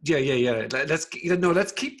part. Let's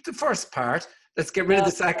keep the first part. Let's get rid of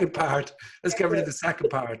the second part. Let's get rid of the second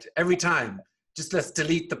part every time. Just let's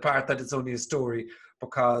delete the part that it's only a story,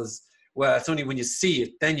 because, well, it's only when you see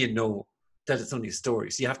it, then you know that it's only a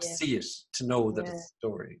story. So you have to see it to know that it's a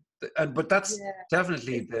story. But that's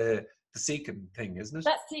definitely the seeking thing, isn't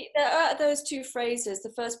it? There are those two phrases.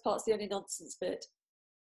 The first part's the only nonsense bit.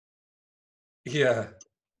 Yeah.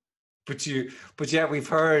 But we've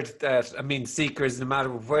heard that, I mean, seekers, no matter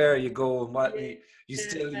where you go and what you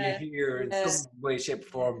still hear in some way, shape, or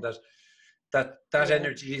form that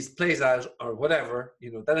energy plays out, or whatever,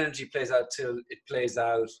 you know, that energy plays out till it plays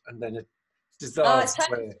out, and then it dissolves. It's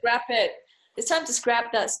time to scrap it. It's time to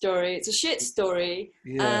scrap that story. It's a shit story,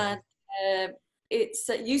 and it's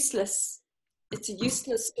useless. It's a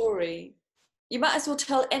useless story. You might as well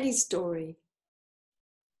tell any story.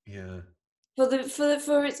 Yeah.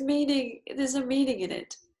 For its meaning, there's no meaning in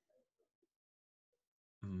it.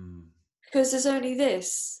 Because there's only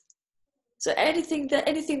this. So anything that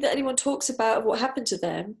anyone talks about of what happened to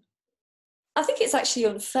them, I think it's actually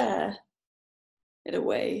unfair, in a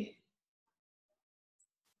way.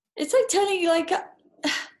 It's like telling, like, if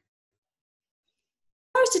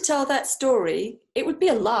I was to tell that story, it would be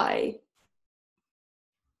a lie.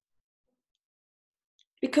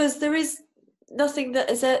 Because there's nothing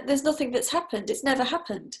that's happened. It's never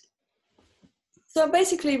happened. So I'm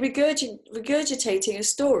basically regurgitating a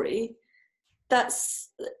story that's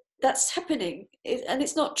happening, and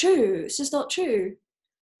it's not true. It's just not true.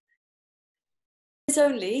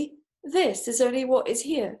 only this, there's only what is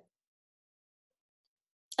here.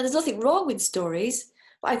 And there's nothing wrong with stories,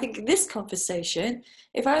 but I think in this conversation,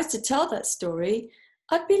 if I was to tell that story,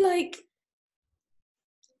 I'd be like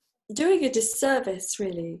doing a disservice,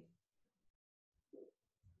 really.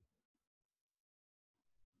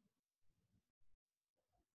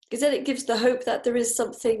 Because then it gives the hope that there is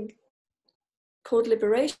something called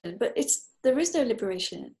liberation, but there is no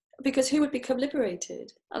liberation, because who would become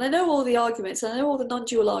liberated? And I know all the arguments, and I know all the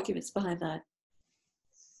non-dual arguments behind that.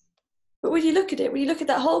 But when you look at it, when you look at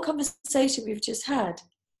that whole conversation we've just had,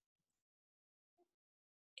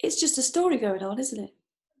 it's just a story going on, isn't it?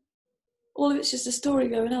 All of it's just a story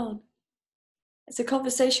going on. It's a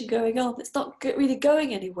conversation going on. It's not really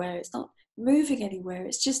going anywhere. It's not moving anywhere.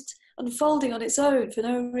 It's just unfolding on its own for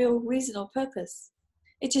no real reason or purpose.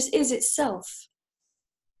 It just is itself.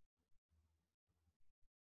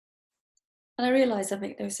 And I realise I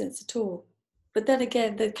make no sense at all. But then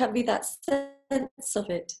again, there can be that sense of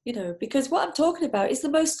it, you know, because what I'm talking about is the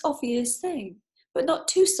most obvious thing, but not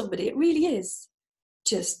to somebody. It really is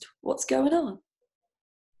just what's going on.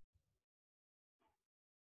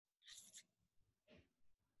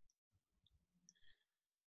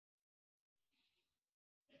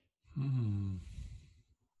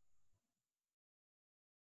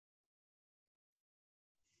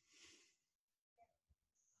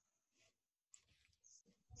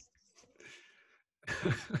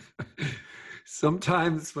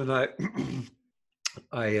 Sometimes when I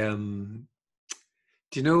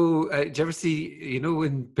do you know, do you ever see, you know,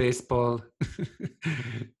 in baseball,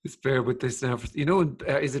 just bear with this now, you know,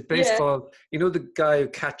 is it baseball, yeah. You know, the guy who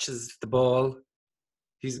catches the ball,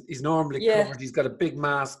 he's normally covered, he's got a big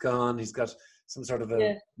mask on, he's got some sort of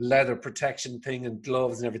a leather protection thing and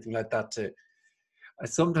gloves and everything like that too.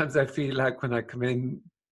 Sometimes I feel like when I come in,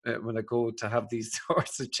 when I go to have these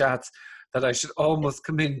sorts of chats, that I should almost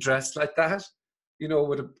come in dressed like that, you know,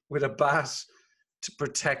 with a bat to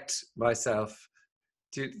protect myself.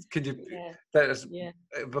 Can you? That is,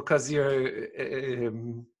 because you're.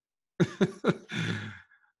 It's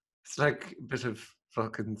like a bit of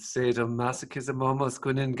fucking sadomasochism, almost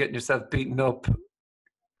going in and getting yourself beaten up.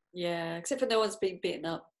 Yeah, except for no one's being beaten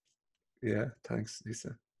up. Yeah, thanks,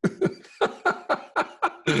 Lisa.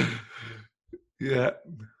 Yeah.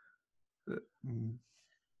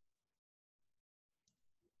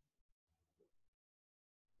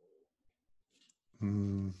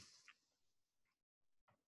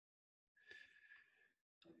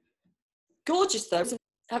 Gorgeous though,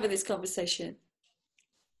 having this conversation.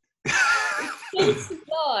 It's so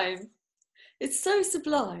sublime. It's so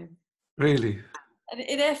sublime. Really? And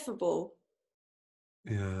ineffable.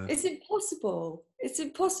 Yeah. It's impossible. It's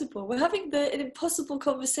impossible. We're having an impossible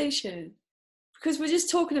conversation because we're just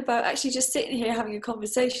talking about actually just sitting here having a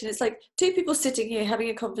conversation. It's like two people sitting here having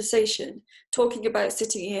a conversation, talking about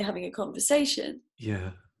sitting here having a conversation. Yeah.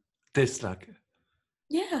 This like.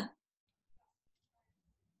 Yeah.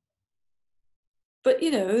 But,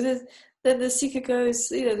 you know, then the seeker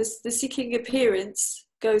goes, you know, the seeking appearance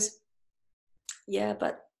goes,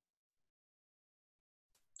 but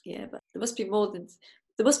there must be more than,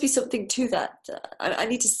 there must be something to that. I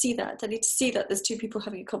need to see that. I need to see that there's two people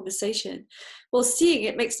having a conversation. Well, seeing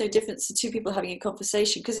it makes no difference to two people having a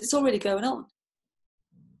conversation because it's already going on.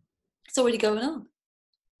 It's already going on.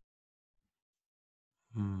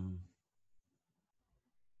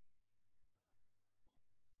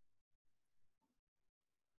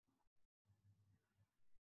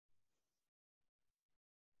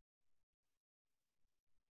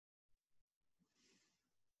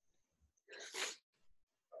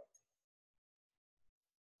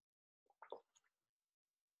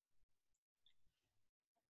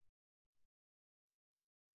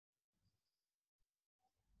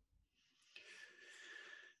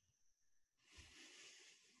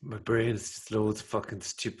 My brain is just loads of fucking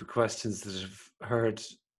stupid questions that I've heard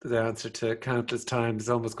the answer to countless times.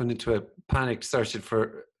 Almost going into a panic searching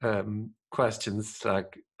for questions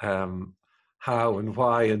like how and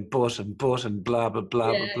why and but and blah blah blah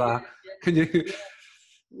blah blah. Can you?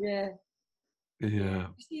 Yeah. You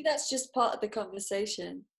see, that's just part of the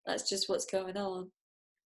conversation. That's just what's going on.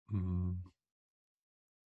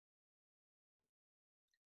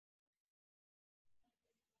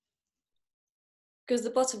 Because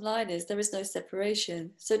the bottom line is there is no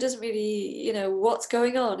separation. So it doesn't really, you know, what's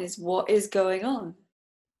going on is what is going on.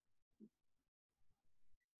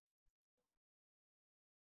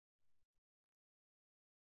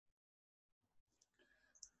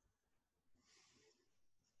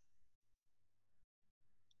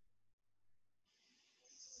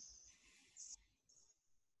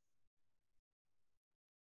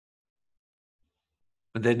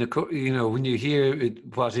 And then, when you hear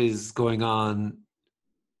it, what is going on,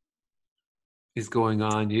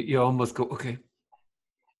 you almost go, okay,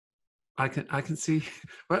 I can see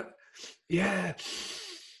what, yeah,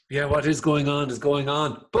 yeah, what is going on is going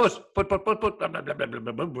on, but blah, blah, blah, blah, blah, blah, blah,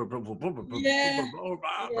 blah, blah, blah, blah, blah, blah, blah, Yeah, blah,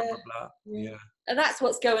 yeah, blah, blah. yeah. Yeah, And that's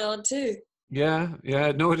what's going on too. yeah,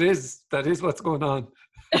 yeah. No, it is. That is what's going on.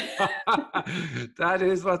 That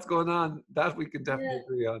is what's going on. That we can Yeah, definitely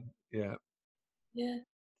agree on. Yeah. yeah.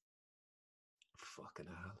 Fucking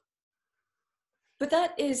hell. But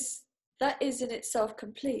that is in itself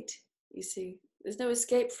complete. You see, there's no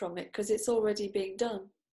escape from it because it's already being done.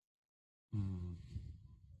 Mm.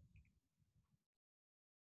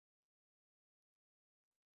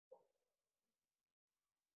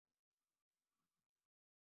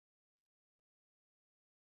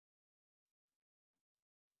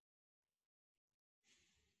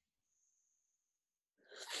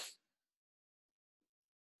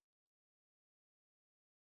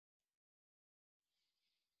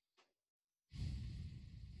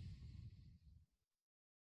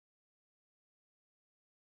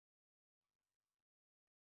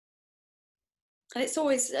 And it's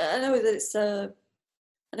always I know that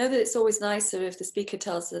it's always nicer if the speaker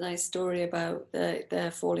tells a nice story about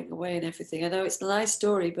their falling away and everything. I know it's a nice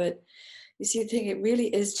story, but you see the thing, it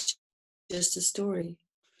really is just a story.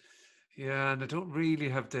 Yeah, and I don't really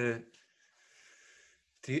have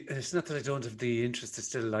it's not that I don't have the interest. I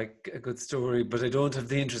still like a good story, but I don't have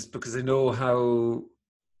the interest because I know how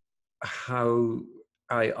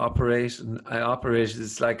I operate, and I operate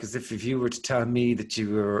is like as if you were to tell me that you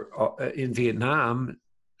were in Vietnam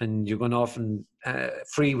and you're going off and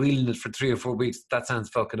freewheeling it for 3 or 4 weeks. That sounds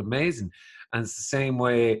fucking amazing. And it's the same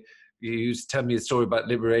way you used to tell me a story about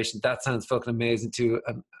liberation. That sounds fucking amazing too.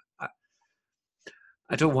 And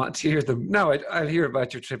I don't want to hear them. No, I'll hear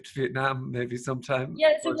about your trip to Vietnam maybe sometime. Yeah,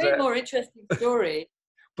 it's a But way more interesting story.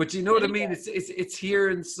 but you know what I mean? Anyway, It's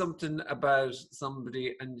hearing something about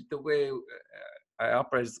somebody and the way I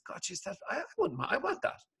operate is, God, geez, that I wouldn't, I want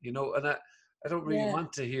that, and I don't really yeah.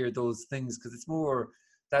 want to hear those things because it's more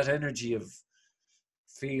that energy of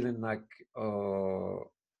feeling like, oh,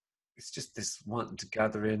 it's just this wanting to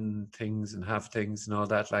gather in things and have things and all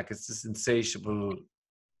that. Like it's this insatiable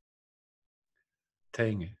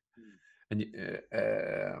thing. And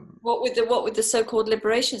What with the so-called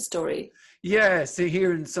liberation story? yeah, see,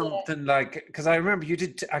 hearing Yeah. something like, because I remember you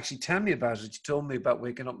did actually tell me about it. You told me about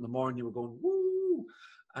waking up in the morning, you were going, woo.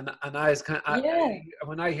 And I was Yeah,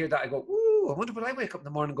 when I hear that, I go, woo. I wonder will I wake up in the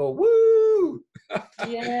morning and go, woo.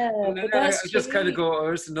 yeah, And then but I that's just kind of changed. go, oh,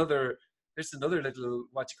 there's another little,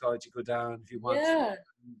 what you call it, you go down if you want to. Yeah,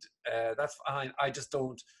 And that's fine. I just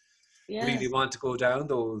don't yeah. really want to go down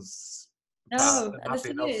those paths. No, I'm and the happy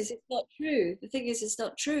thing enough. is, it's not true. The thing is, it's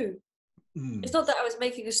not true. It's Mm, not that I was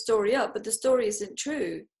making a story up, but the story isn't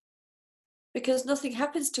true because nothing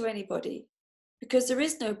happens to anybody because there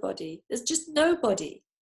is nobody. There's just nobody.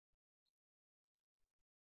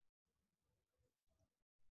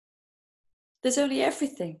 There's only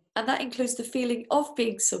everything, and that includes the feeling of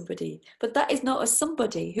being somebody. But that is not a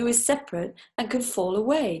somebody who is separate and can fall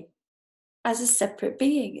away as a separate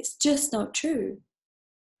being. It's just not true.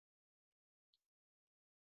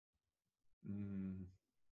 mm,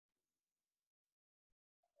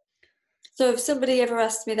 So if somebody ever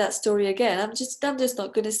asks me that story again, I'm just not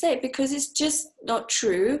going to say it because it's just not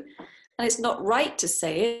true, and it's not right to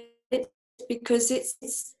say it because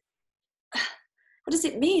it's what does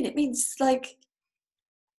it mean? It means that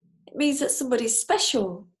somebody's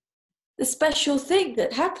special, the special thing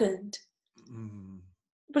that happened. mm,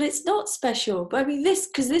 But it's not special. But I mean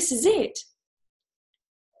because this is it.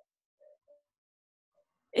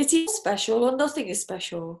 It's either special or nothing is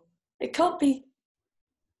special. It can't be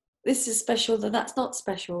this is special, then that's not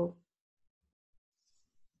special.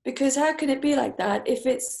 Because how can it be like that if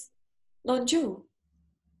it's non-dual?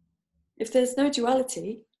 If there's no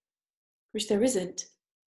duality, which there isn't,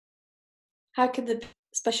 how can the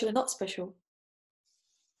special and not special?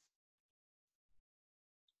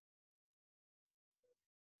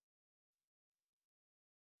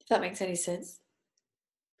 If that makes any sense.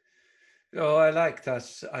 Oh, I like that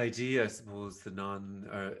idea, I suppose, the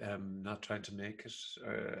or not trying to make it.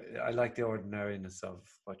 I like the ordinariness of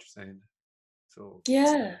what you're saying. So,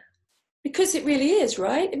 Yeah. Because it really is,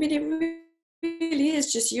 right? I mean, really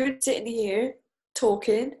is just you sitting here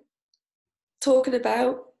talking, talking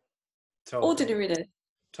about talking, ordinariness.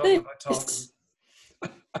 talking about talking. This,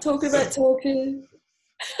 talking about talking.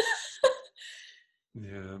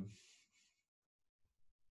 Yeah.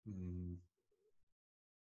 Mm.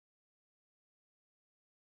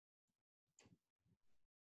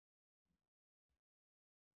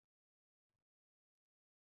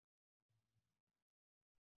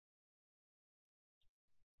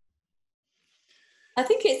 I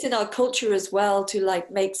think it's in our culture as well to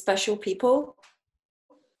like make special people,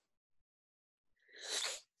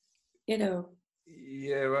 you know.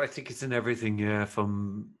 Yeah, well, I think it's in everything. Yeah,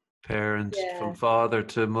 from parent, from Yeah, father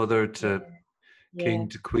to mother to yeah, yeah, king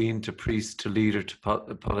to queen to priest to leader to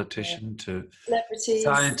yeah. politician to Celebrities,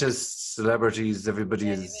 scientists, celebrities. Everybody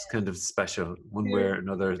yeah, is kind of special one way or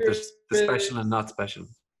another. There's the special and gurus, not special.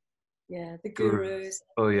 yeah, the Gurus. gurus,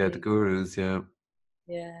 Oh yeah, the everything. gurus. Yeah.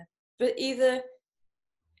 Yeah. But either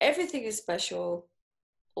everything is special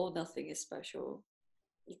or nothing is special.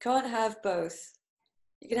 You can't have both.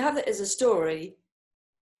 You can have it as a story,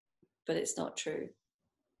 but it's not true.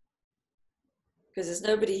 Because there's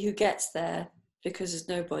nobody who gets there because there's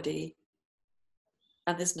nobody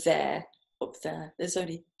and there's there up there. There's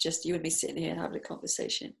only just you and me sitting here and having a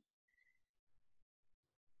conversation.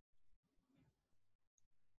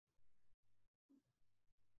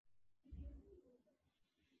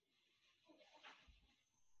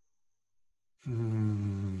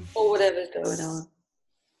 Hmm. Or whatever's going on,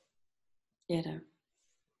 you know.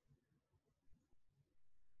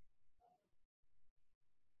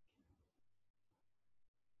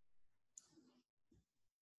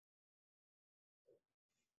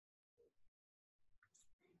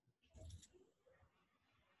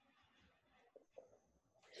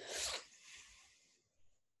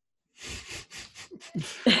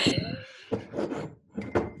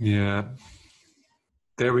 Yeah.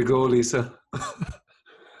 There we go, Lisa.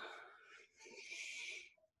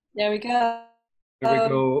 There we go. There we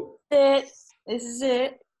go. It. This is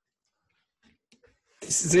it.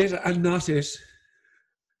 This is it and not it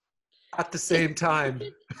at the same time.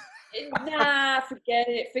 Nah, forget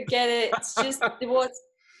it. Forget it. It's just what's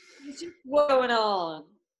going on.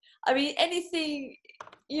 I mean, anything,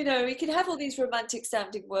 you know, you can have all these romantic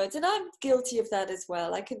sounding words, and I'm guilty of that as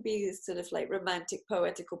well. I can be this sort of like romantic,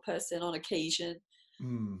 poetical person on occasion,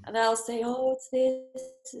 Mm. and I'll say, oh, it's this,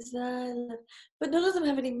 it's that, but none of them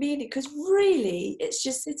have any meaning because really it's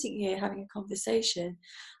just sitting here having a conversation.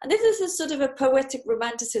 And if there's a sort of a poetic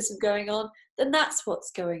romanticism going on, then that's what's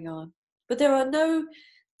going on. But there are no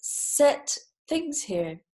set things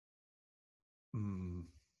here. Mm.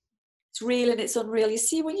 It's real and it's unreal. You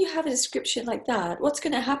see, when you have a description like that, what's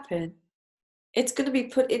going to happen? It's going to be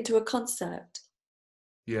put into a concept.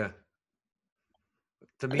 Yeah.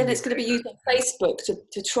 The And then meaning it's going to be maker. used on Facebook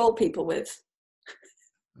to troll people with.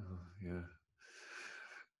 Oh,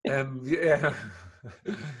 yeah. Yeah.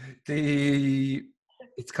 the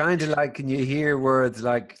it's kind of like when you hear words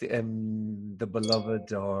like the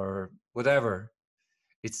beloved or whatever.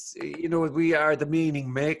 It's we are the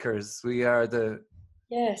meaning makers. We are the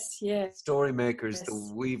Yes, yes, story makers, the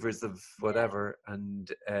yes, weavers of yeah, whatever,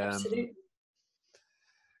 and absolutely.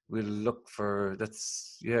 we'll look for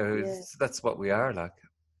Yeah, that's what we are like.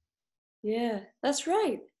 yeah, that's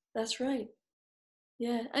right. That's right.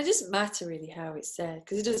 Yeah, and it doesn't matter really how it's said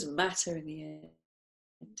because it doesn't matter in the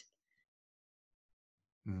end.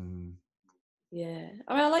 Mm. Yeah,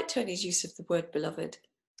 I mean, I like Tony's use of the word beloved.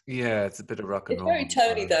 Yeah, it's a bit of rock and It's roll very as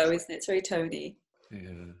Tony, well. though, isn't it? It's very Tony.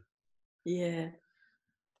 Yeah. Yeah.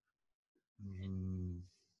 Mm.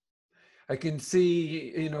 I can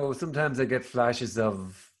see, sometimes I get flashes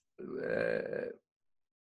of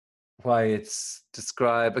why it's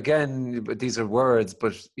described. Again, but these are words,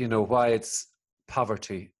 but why it's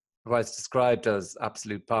poverty, why it's described as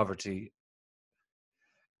absolute poverty,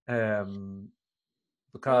 Oh,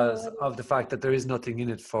 because of the fact that there is nothing in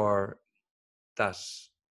it for that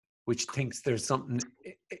which thinks there's something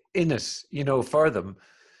in it, for them.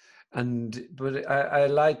 But I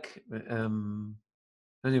like,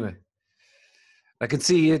 anyway. I can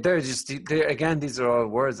see again. These are all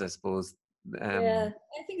words, I suppose. yeah. Um,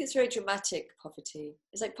 I think it's very dramatic, poverty.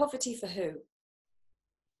 It's like poverty for who?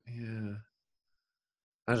 yeah,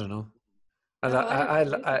 I don't know. No, I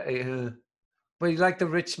don't know. But you like the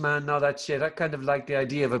rich man and all that shit. I kind of like the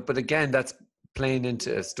idea of it, but again, that's playing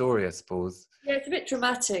into a story, I suppose. Yeah, it's a bit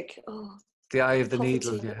dramatic. Oh, The eye of the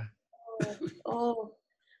needle, poverty. yeah. Oh, oh,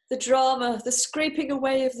 the drama, the scraping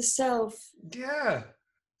away of the self. Yeah,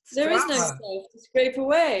 it's There is no drama. self to scrape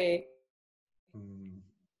away. Mm.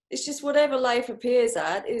 It's just whatever life appears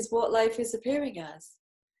at is what life is appearing as.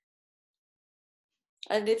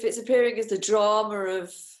 And if it's appearing as the drama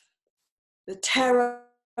of the terror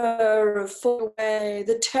of falling away,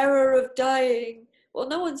 the terror of dying, well,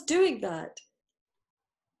 no one's doing that.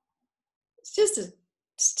 It's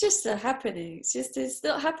just a happening. It's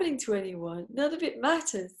not happening to anyone. None of it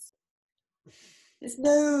matters. There's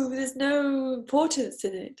no importance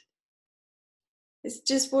in it. It's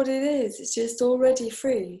just what it is. It's just already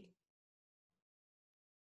free.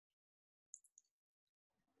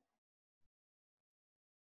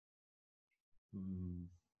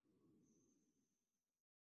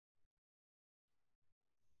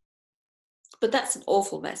 But that's an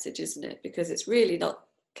awful message, isn't it? Because it's really not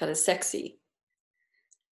kind of sexy.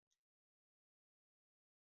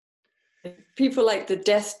 People like the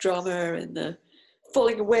death drama and the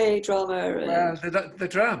falling away drama. Well, the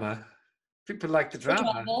drama. People like the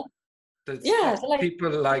drama. Yeah,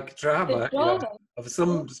 People like drama, of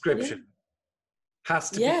some description.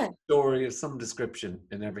 Has to be a story of some description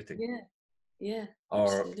in everything. Yeah, or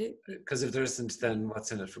absolutely. Because if there isn't, then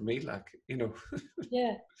what's in it for me? Like, you know.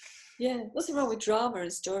 Yeah. Nothing wrong with drama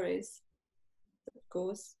and stories, of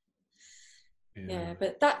course. Yeah,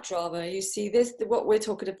 but that drama, you see, what we're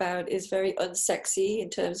talking about is very unsexy in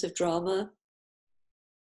terms of drama.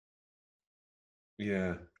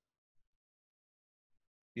 Yeah.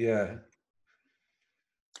 It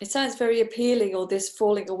sounds very appealing, all this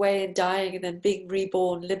falling away and dying and then being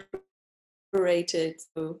reborn, liberated.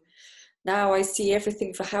 So now I see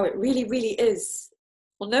everything for how it really, really is.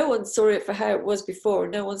 Well, no one saw it for how it was before.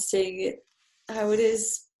 No one's seeing it how it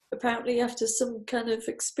is apparently after some kind of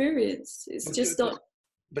experience. It's just not.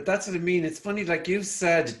 But that's what I mean. It's funny, like you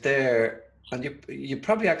said there, and you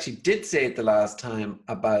probably actually did say it the last time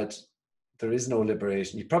about there is no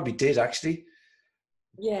liberation. You probably did actually.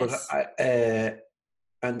 Yes. But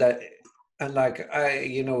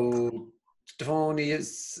you know, Tony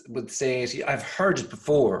would say it. I've heard it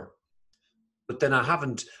before, but then I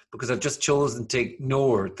haven't, because I've just chosen to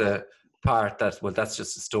ignore the part that, well, that's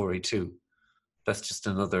just a story too. That's just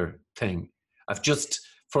another thing. I've just,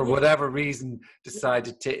 for whatever reason,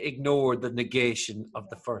 decided to ignore the negation of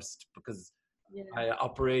the first, because I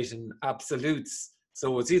operate in absolutes.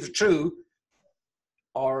 So it's either true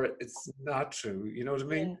or it's not true. You know what I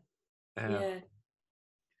mean?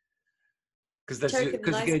 Because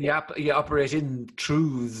again, you operate in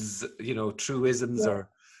truths, you know, truisms or.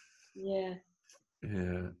 Yeah.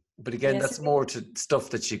 But again, that's more to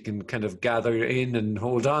stuff that you can kind of gather in and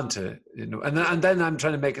hold on to, you know. And then I'm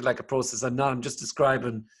trying to make it like a process. I'm just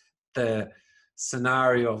describing the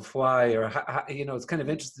scenario of why, or how, you know, it's kind of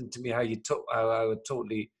interesting to me how how I would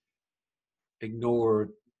totally ignore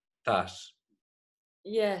that.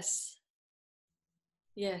 Yes.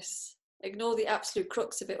 Ignore the absolute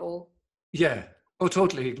crux of it all. Yeah. Oh,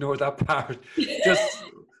 totally ignore that part. Just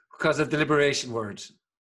because of the liberation word.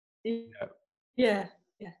 Yeah.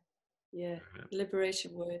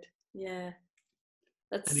 Liberation word. Yeah.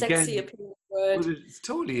 That's sexy appealing word. Well, it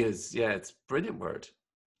totally is. Yeah, it's a brilliant word.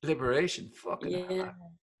 Liberation. Fucking hell.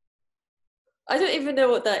 I don't even know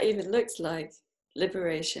what that even looks like.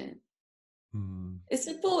 Liberation. It's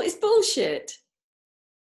bullshit.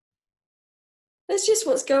 That's just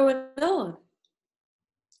what's going on.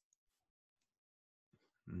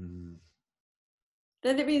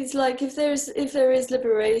 Then it means, like, if there is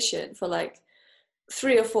liberation for like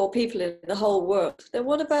 3 or 4 people in the whole world, then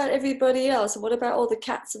what about everybody else? And what about all the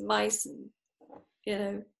cats and mice and, you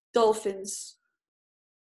know, dolphins?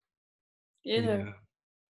 You know,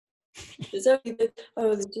 there's only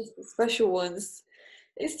there's just the special ones.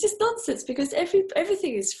 It's just nonsense, because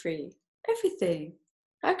everything is free. Everything.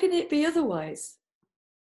 How can it be otherwise?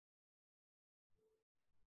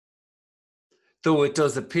 Though it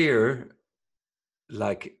does appear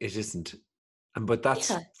like it isn't, but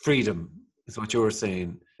that's freedom, is what you were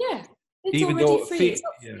saying. Yeah, it's even already free. It's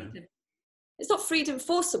not freedom. It's not freedom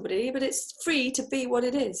for somebody, but it's free to be what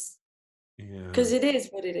it is. Because it is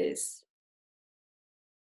what it is.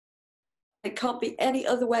 It can't be any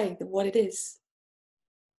other way than what it is.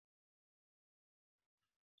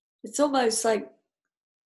 It's almost like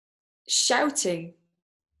shouting.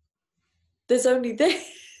 There's only this.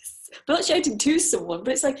 I'm not shouting to someone,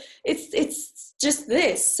 but it's like it's just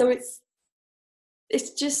this. So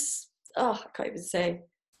it's just I can't even say.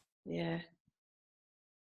 Yeah.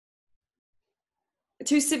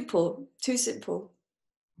 Too simple.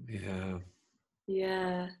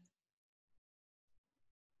 Yeah.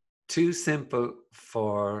 Too simple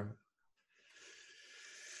for.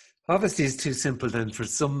 Obviously, it's too simple then for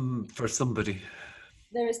somebody.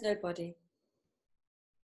 There is nobody.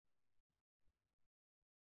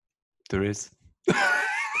 There is.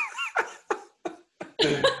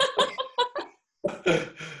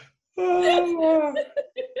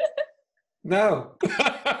 No.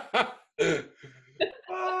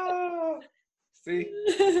 See,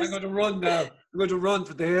 I'm going to run now. I'm going to run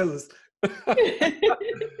for the hills. Fucking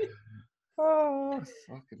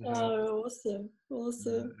hell. Awesome.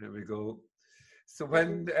 There we go. So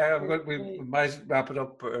when we might wrap it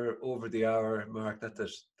up over the hour mark. That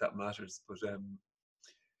matters. But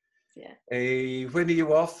when are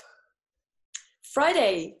you off?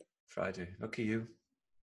 Friday. Lucky you.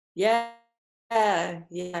 Yeah.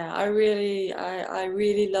 I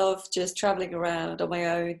really love just traveling around on my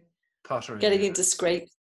own. Pottering. Getting into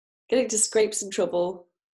scrapes and trouble.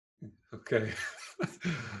 Okay.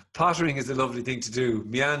 Pottering is a lovely thing to do.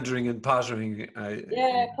 Meandering and pottering.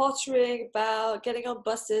 Pottering about, getting on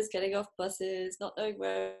buses, getting off buses, not knowing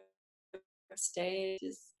where to stay.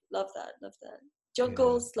 Just love that.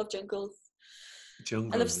 Jungles, love jungles.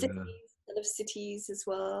 I love cities. I love cities as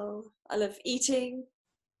well. I love eating.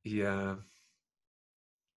 Yeah.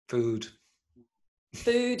 Food.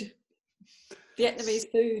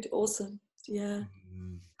 Vietnamese food, awesome. Yeah.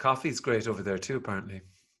 Coffee's great over there too, apparently.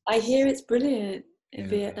 I hear it's brilliant in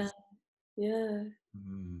Vietnam. Yeah.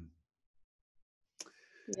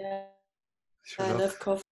 Yeah. Sure I love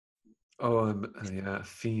coffee. Oh, I'm a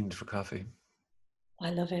fiend for coffee. I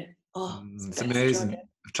love it. Oh, it's amazing.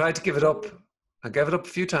 I've tried to give it up. I gave it up a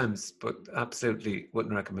few times, but absolutely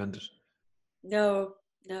wouldn't recommend it. No.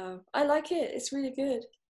 I like it. It's really good.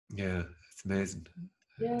 Yeah, it's amazing.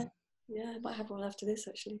 Yeah, I might have one after this,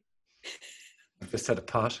 actually. I've just had a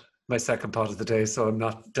pot, my second pot of the day, so I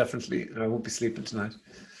won't be sleeping tonight.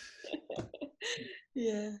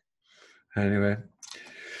 Yeah. Anyway,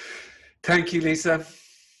 thank you, Lisa.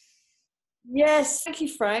 Yes, thank you,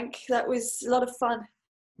 Frank. That was a lot of fun.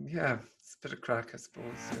 Yeah, it's a bit of crack, I suppose.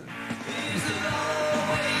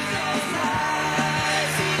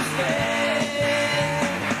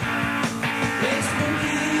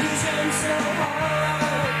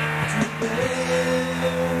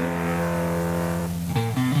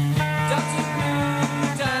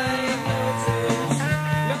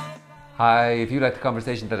 Hi, if you like the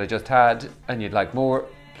conversation that I just had and you'd like more,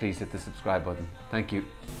 please hit the subscribe button. Thank you.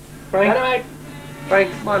 Frank,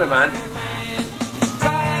 man.